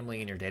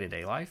randomly in your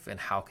day-to-day life, and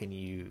how can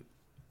you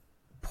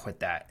put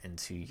that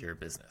into your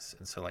business?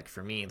 And so like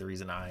for me, the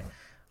reason I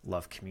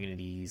love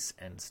communities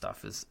and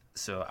stuff is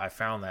so I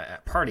found that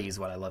at parties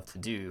what I love to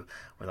do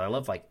was I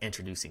love like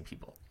introducing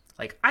people.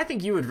 Like I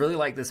think you would really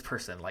like this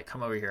person, like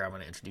come over here, I'm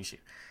going to introduce you.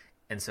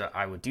 And so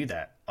I would do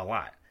that a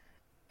lot.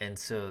 And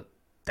so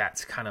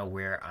that's kind of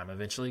where I'm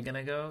eventually going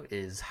to go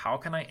is how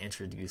can I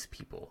introduce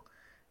people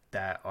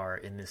that are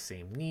in the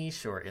same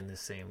niche or in the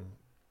same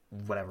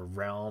whatever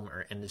realm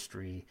or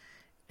industry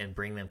and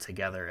bring them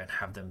together and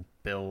have them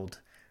build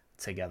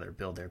together,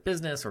 build their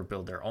business or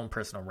build their own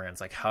personal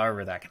brands, like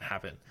however that can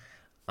happen.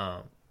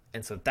 Um,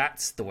 and so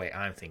that's the way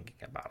I'm thinking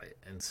about it.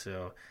 And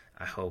so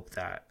I hope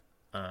that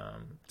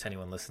to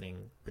anyone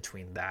listening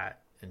between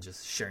that and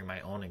just sharing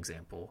my own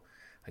example,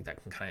 like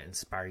that can kind of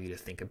inspire you to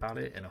think about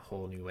it in a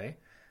whole new way.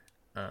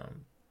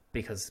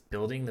 Because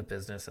building the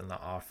business and the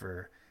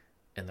offer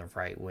in the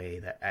right way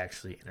that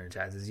actually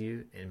energizes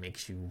you and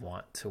makes you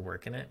want to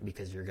work in it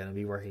because you're going to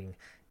be working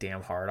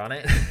damn hard on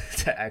it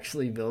to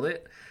actually build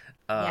it.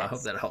 I hope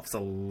Yes. that helps a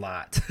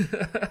lot.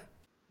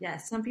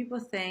 Yes. Some people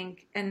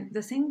think, and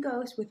the same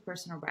goes with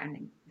personal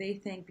branding. They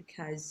think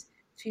because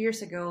 2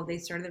 years ago they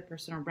started their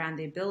personal brand,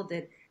 they build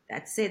it,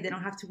 that's it. They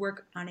don't have to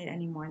work on it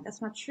anymore. And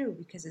that's not true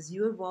because as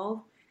you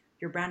evolve,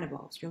 your brand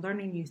evolves. You're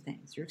learning new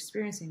things. You're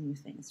experiencing new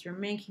things. You're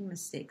making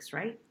mistakes,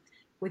 right?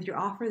 With your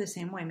offer, the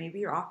same way. Maybe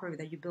your offer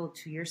that you built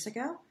 2 years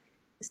ago,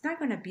 it's not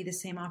going to be the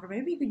same offer.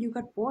 Maybe you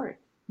got bored.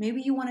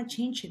 Maybe you want to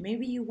change it.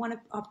 Maybe you want to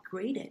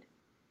upgrade it.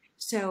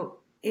 So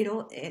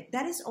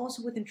that is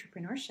also with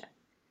entrepreneurship,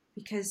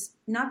 because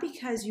not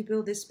because you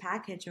build this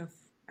package of,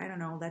 I don't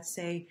know, let's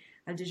say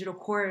a digital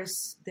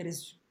course that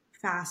is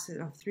fast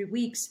of 3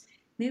 weeks,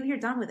 maybe you're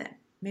done with it.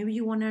 Maybe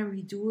you want to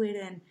redo it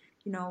and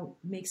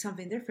make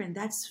something different.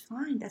 That's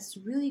fine. That's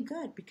really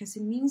good because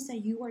it means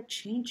that you are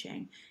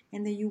changing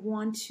and that you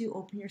want to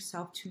open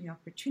yourself to new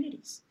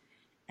opportunities.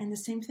 And the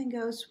same thing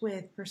goes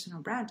with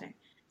personal branding.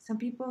 Some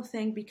people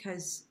think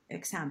because,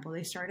 example,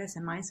 they start as a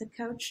mindset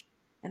coach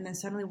and then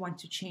suddenly want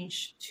to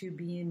change to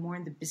being more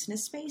in the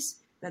business space,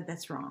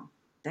 that's wrong,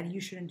 that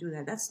you shouldn't do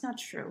that. That's not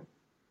true.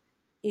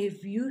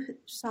 If you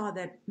saw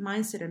that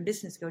mindset and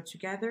business go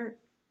together,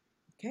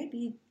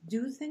 okay,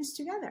 do things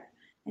together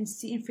and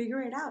see and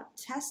figure it out,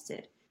 test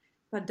it.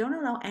 But don't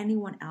allow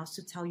anyone else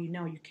to tell you,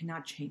 no, you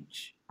cannot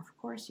change. Of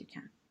course you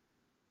can.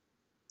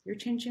 You're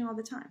changing all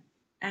the time.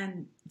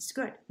 And it's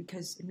good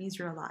because it means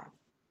you're alive.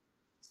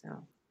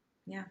 So,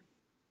 yeah.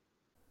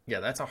 Yeah,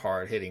 that's a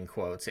hard hitting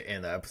quote to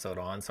end the episode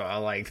on. So I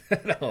like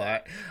that a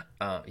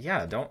lot.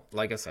 Yeah, don't,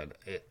 like I said,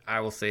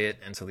 I will say it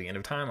until the end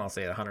of time. I'll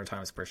say it 100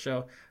 times per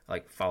show.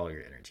 Like, follow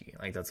your energy.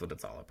 Like, that's what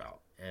it's all about.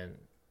 And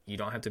you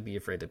don't have to be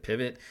afraid to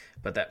pivot,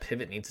 but that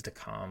pivot needs to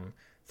come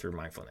through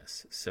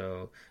mindfulness.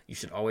 So you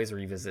should always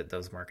revisit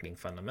those marketing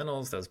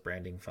fundamentals, those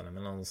branding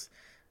fundamentals.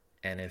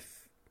 And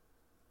if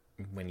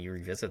when you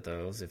revisit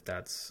those, if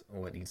that's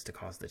what needs to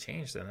cause the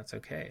change, then that's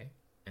okay.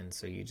 And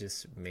so you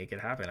just make it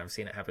happen. I've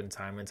seen it happen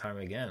time and time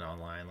again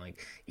online.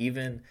 Like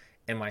even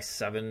in my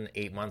 7,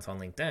 8 months on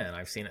LinkedIn,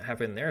 I've seen it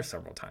happen there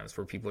several times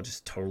where people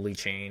just totally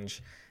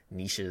change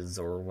niches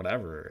or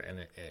whatever,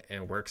 and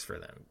it works for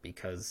them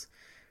because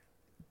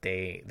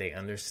they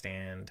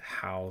understand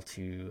how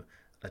to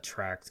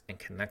attract and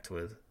connect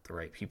with the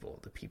right people,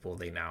 the people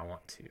they now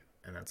want to,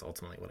 and that's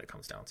ultimately what it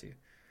comes down to.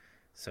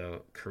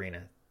 So,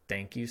 Karina,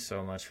 thank you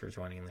so much for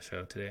joining the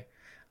show today.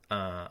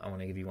 I want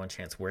to give you one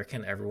chance. Where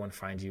can everyone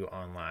find you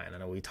online? I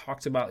know we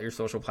talked about your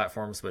social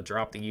platforms, but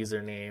drop the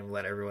username.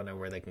 Let everyone know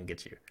where they can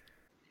get you.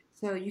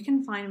 So you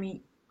can find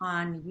me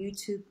on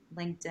YouTube,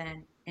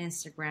 LinkedIn,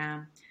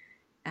 Instagram,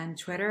 and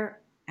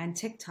Twitter and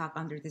TikTok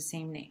under the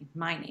same name,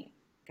 my name,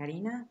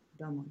 Carina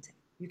Belmonte.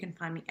 You can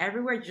find me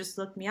everywhere. Just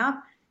look me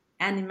up.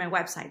 And in my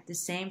website, the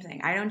same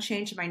thing. I don't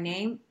change my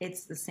name,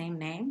 it's the same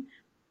name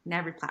in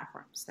every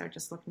platform. So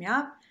just look me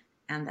up,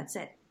 and that's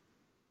it.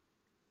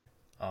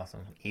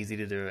 Awesome. Easy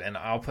to do. And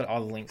I'll put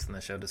all the links in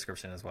the show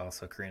description as well.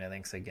 So, Karina,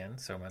 thanks again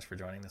so much for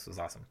joining. This was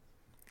awesome.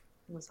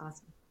 It was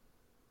awesome.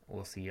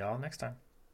 We'll see y'all next time.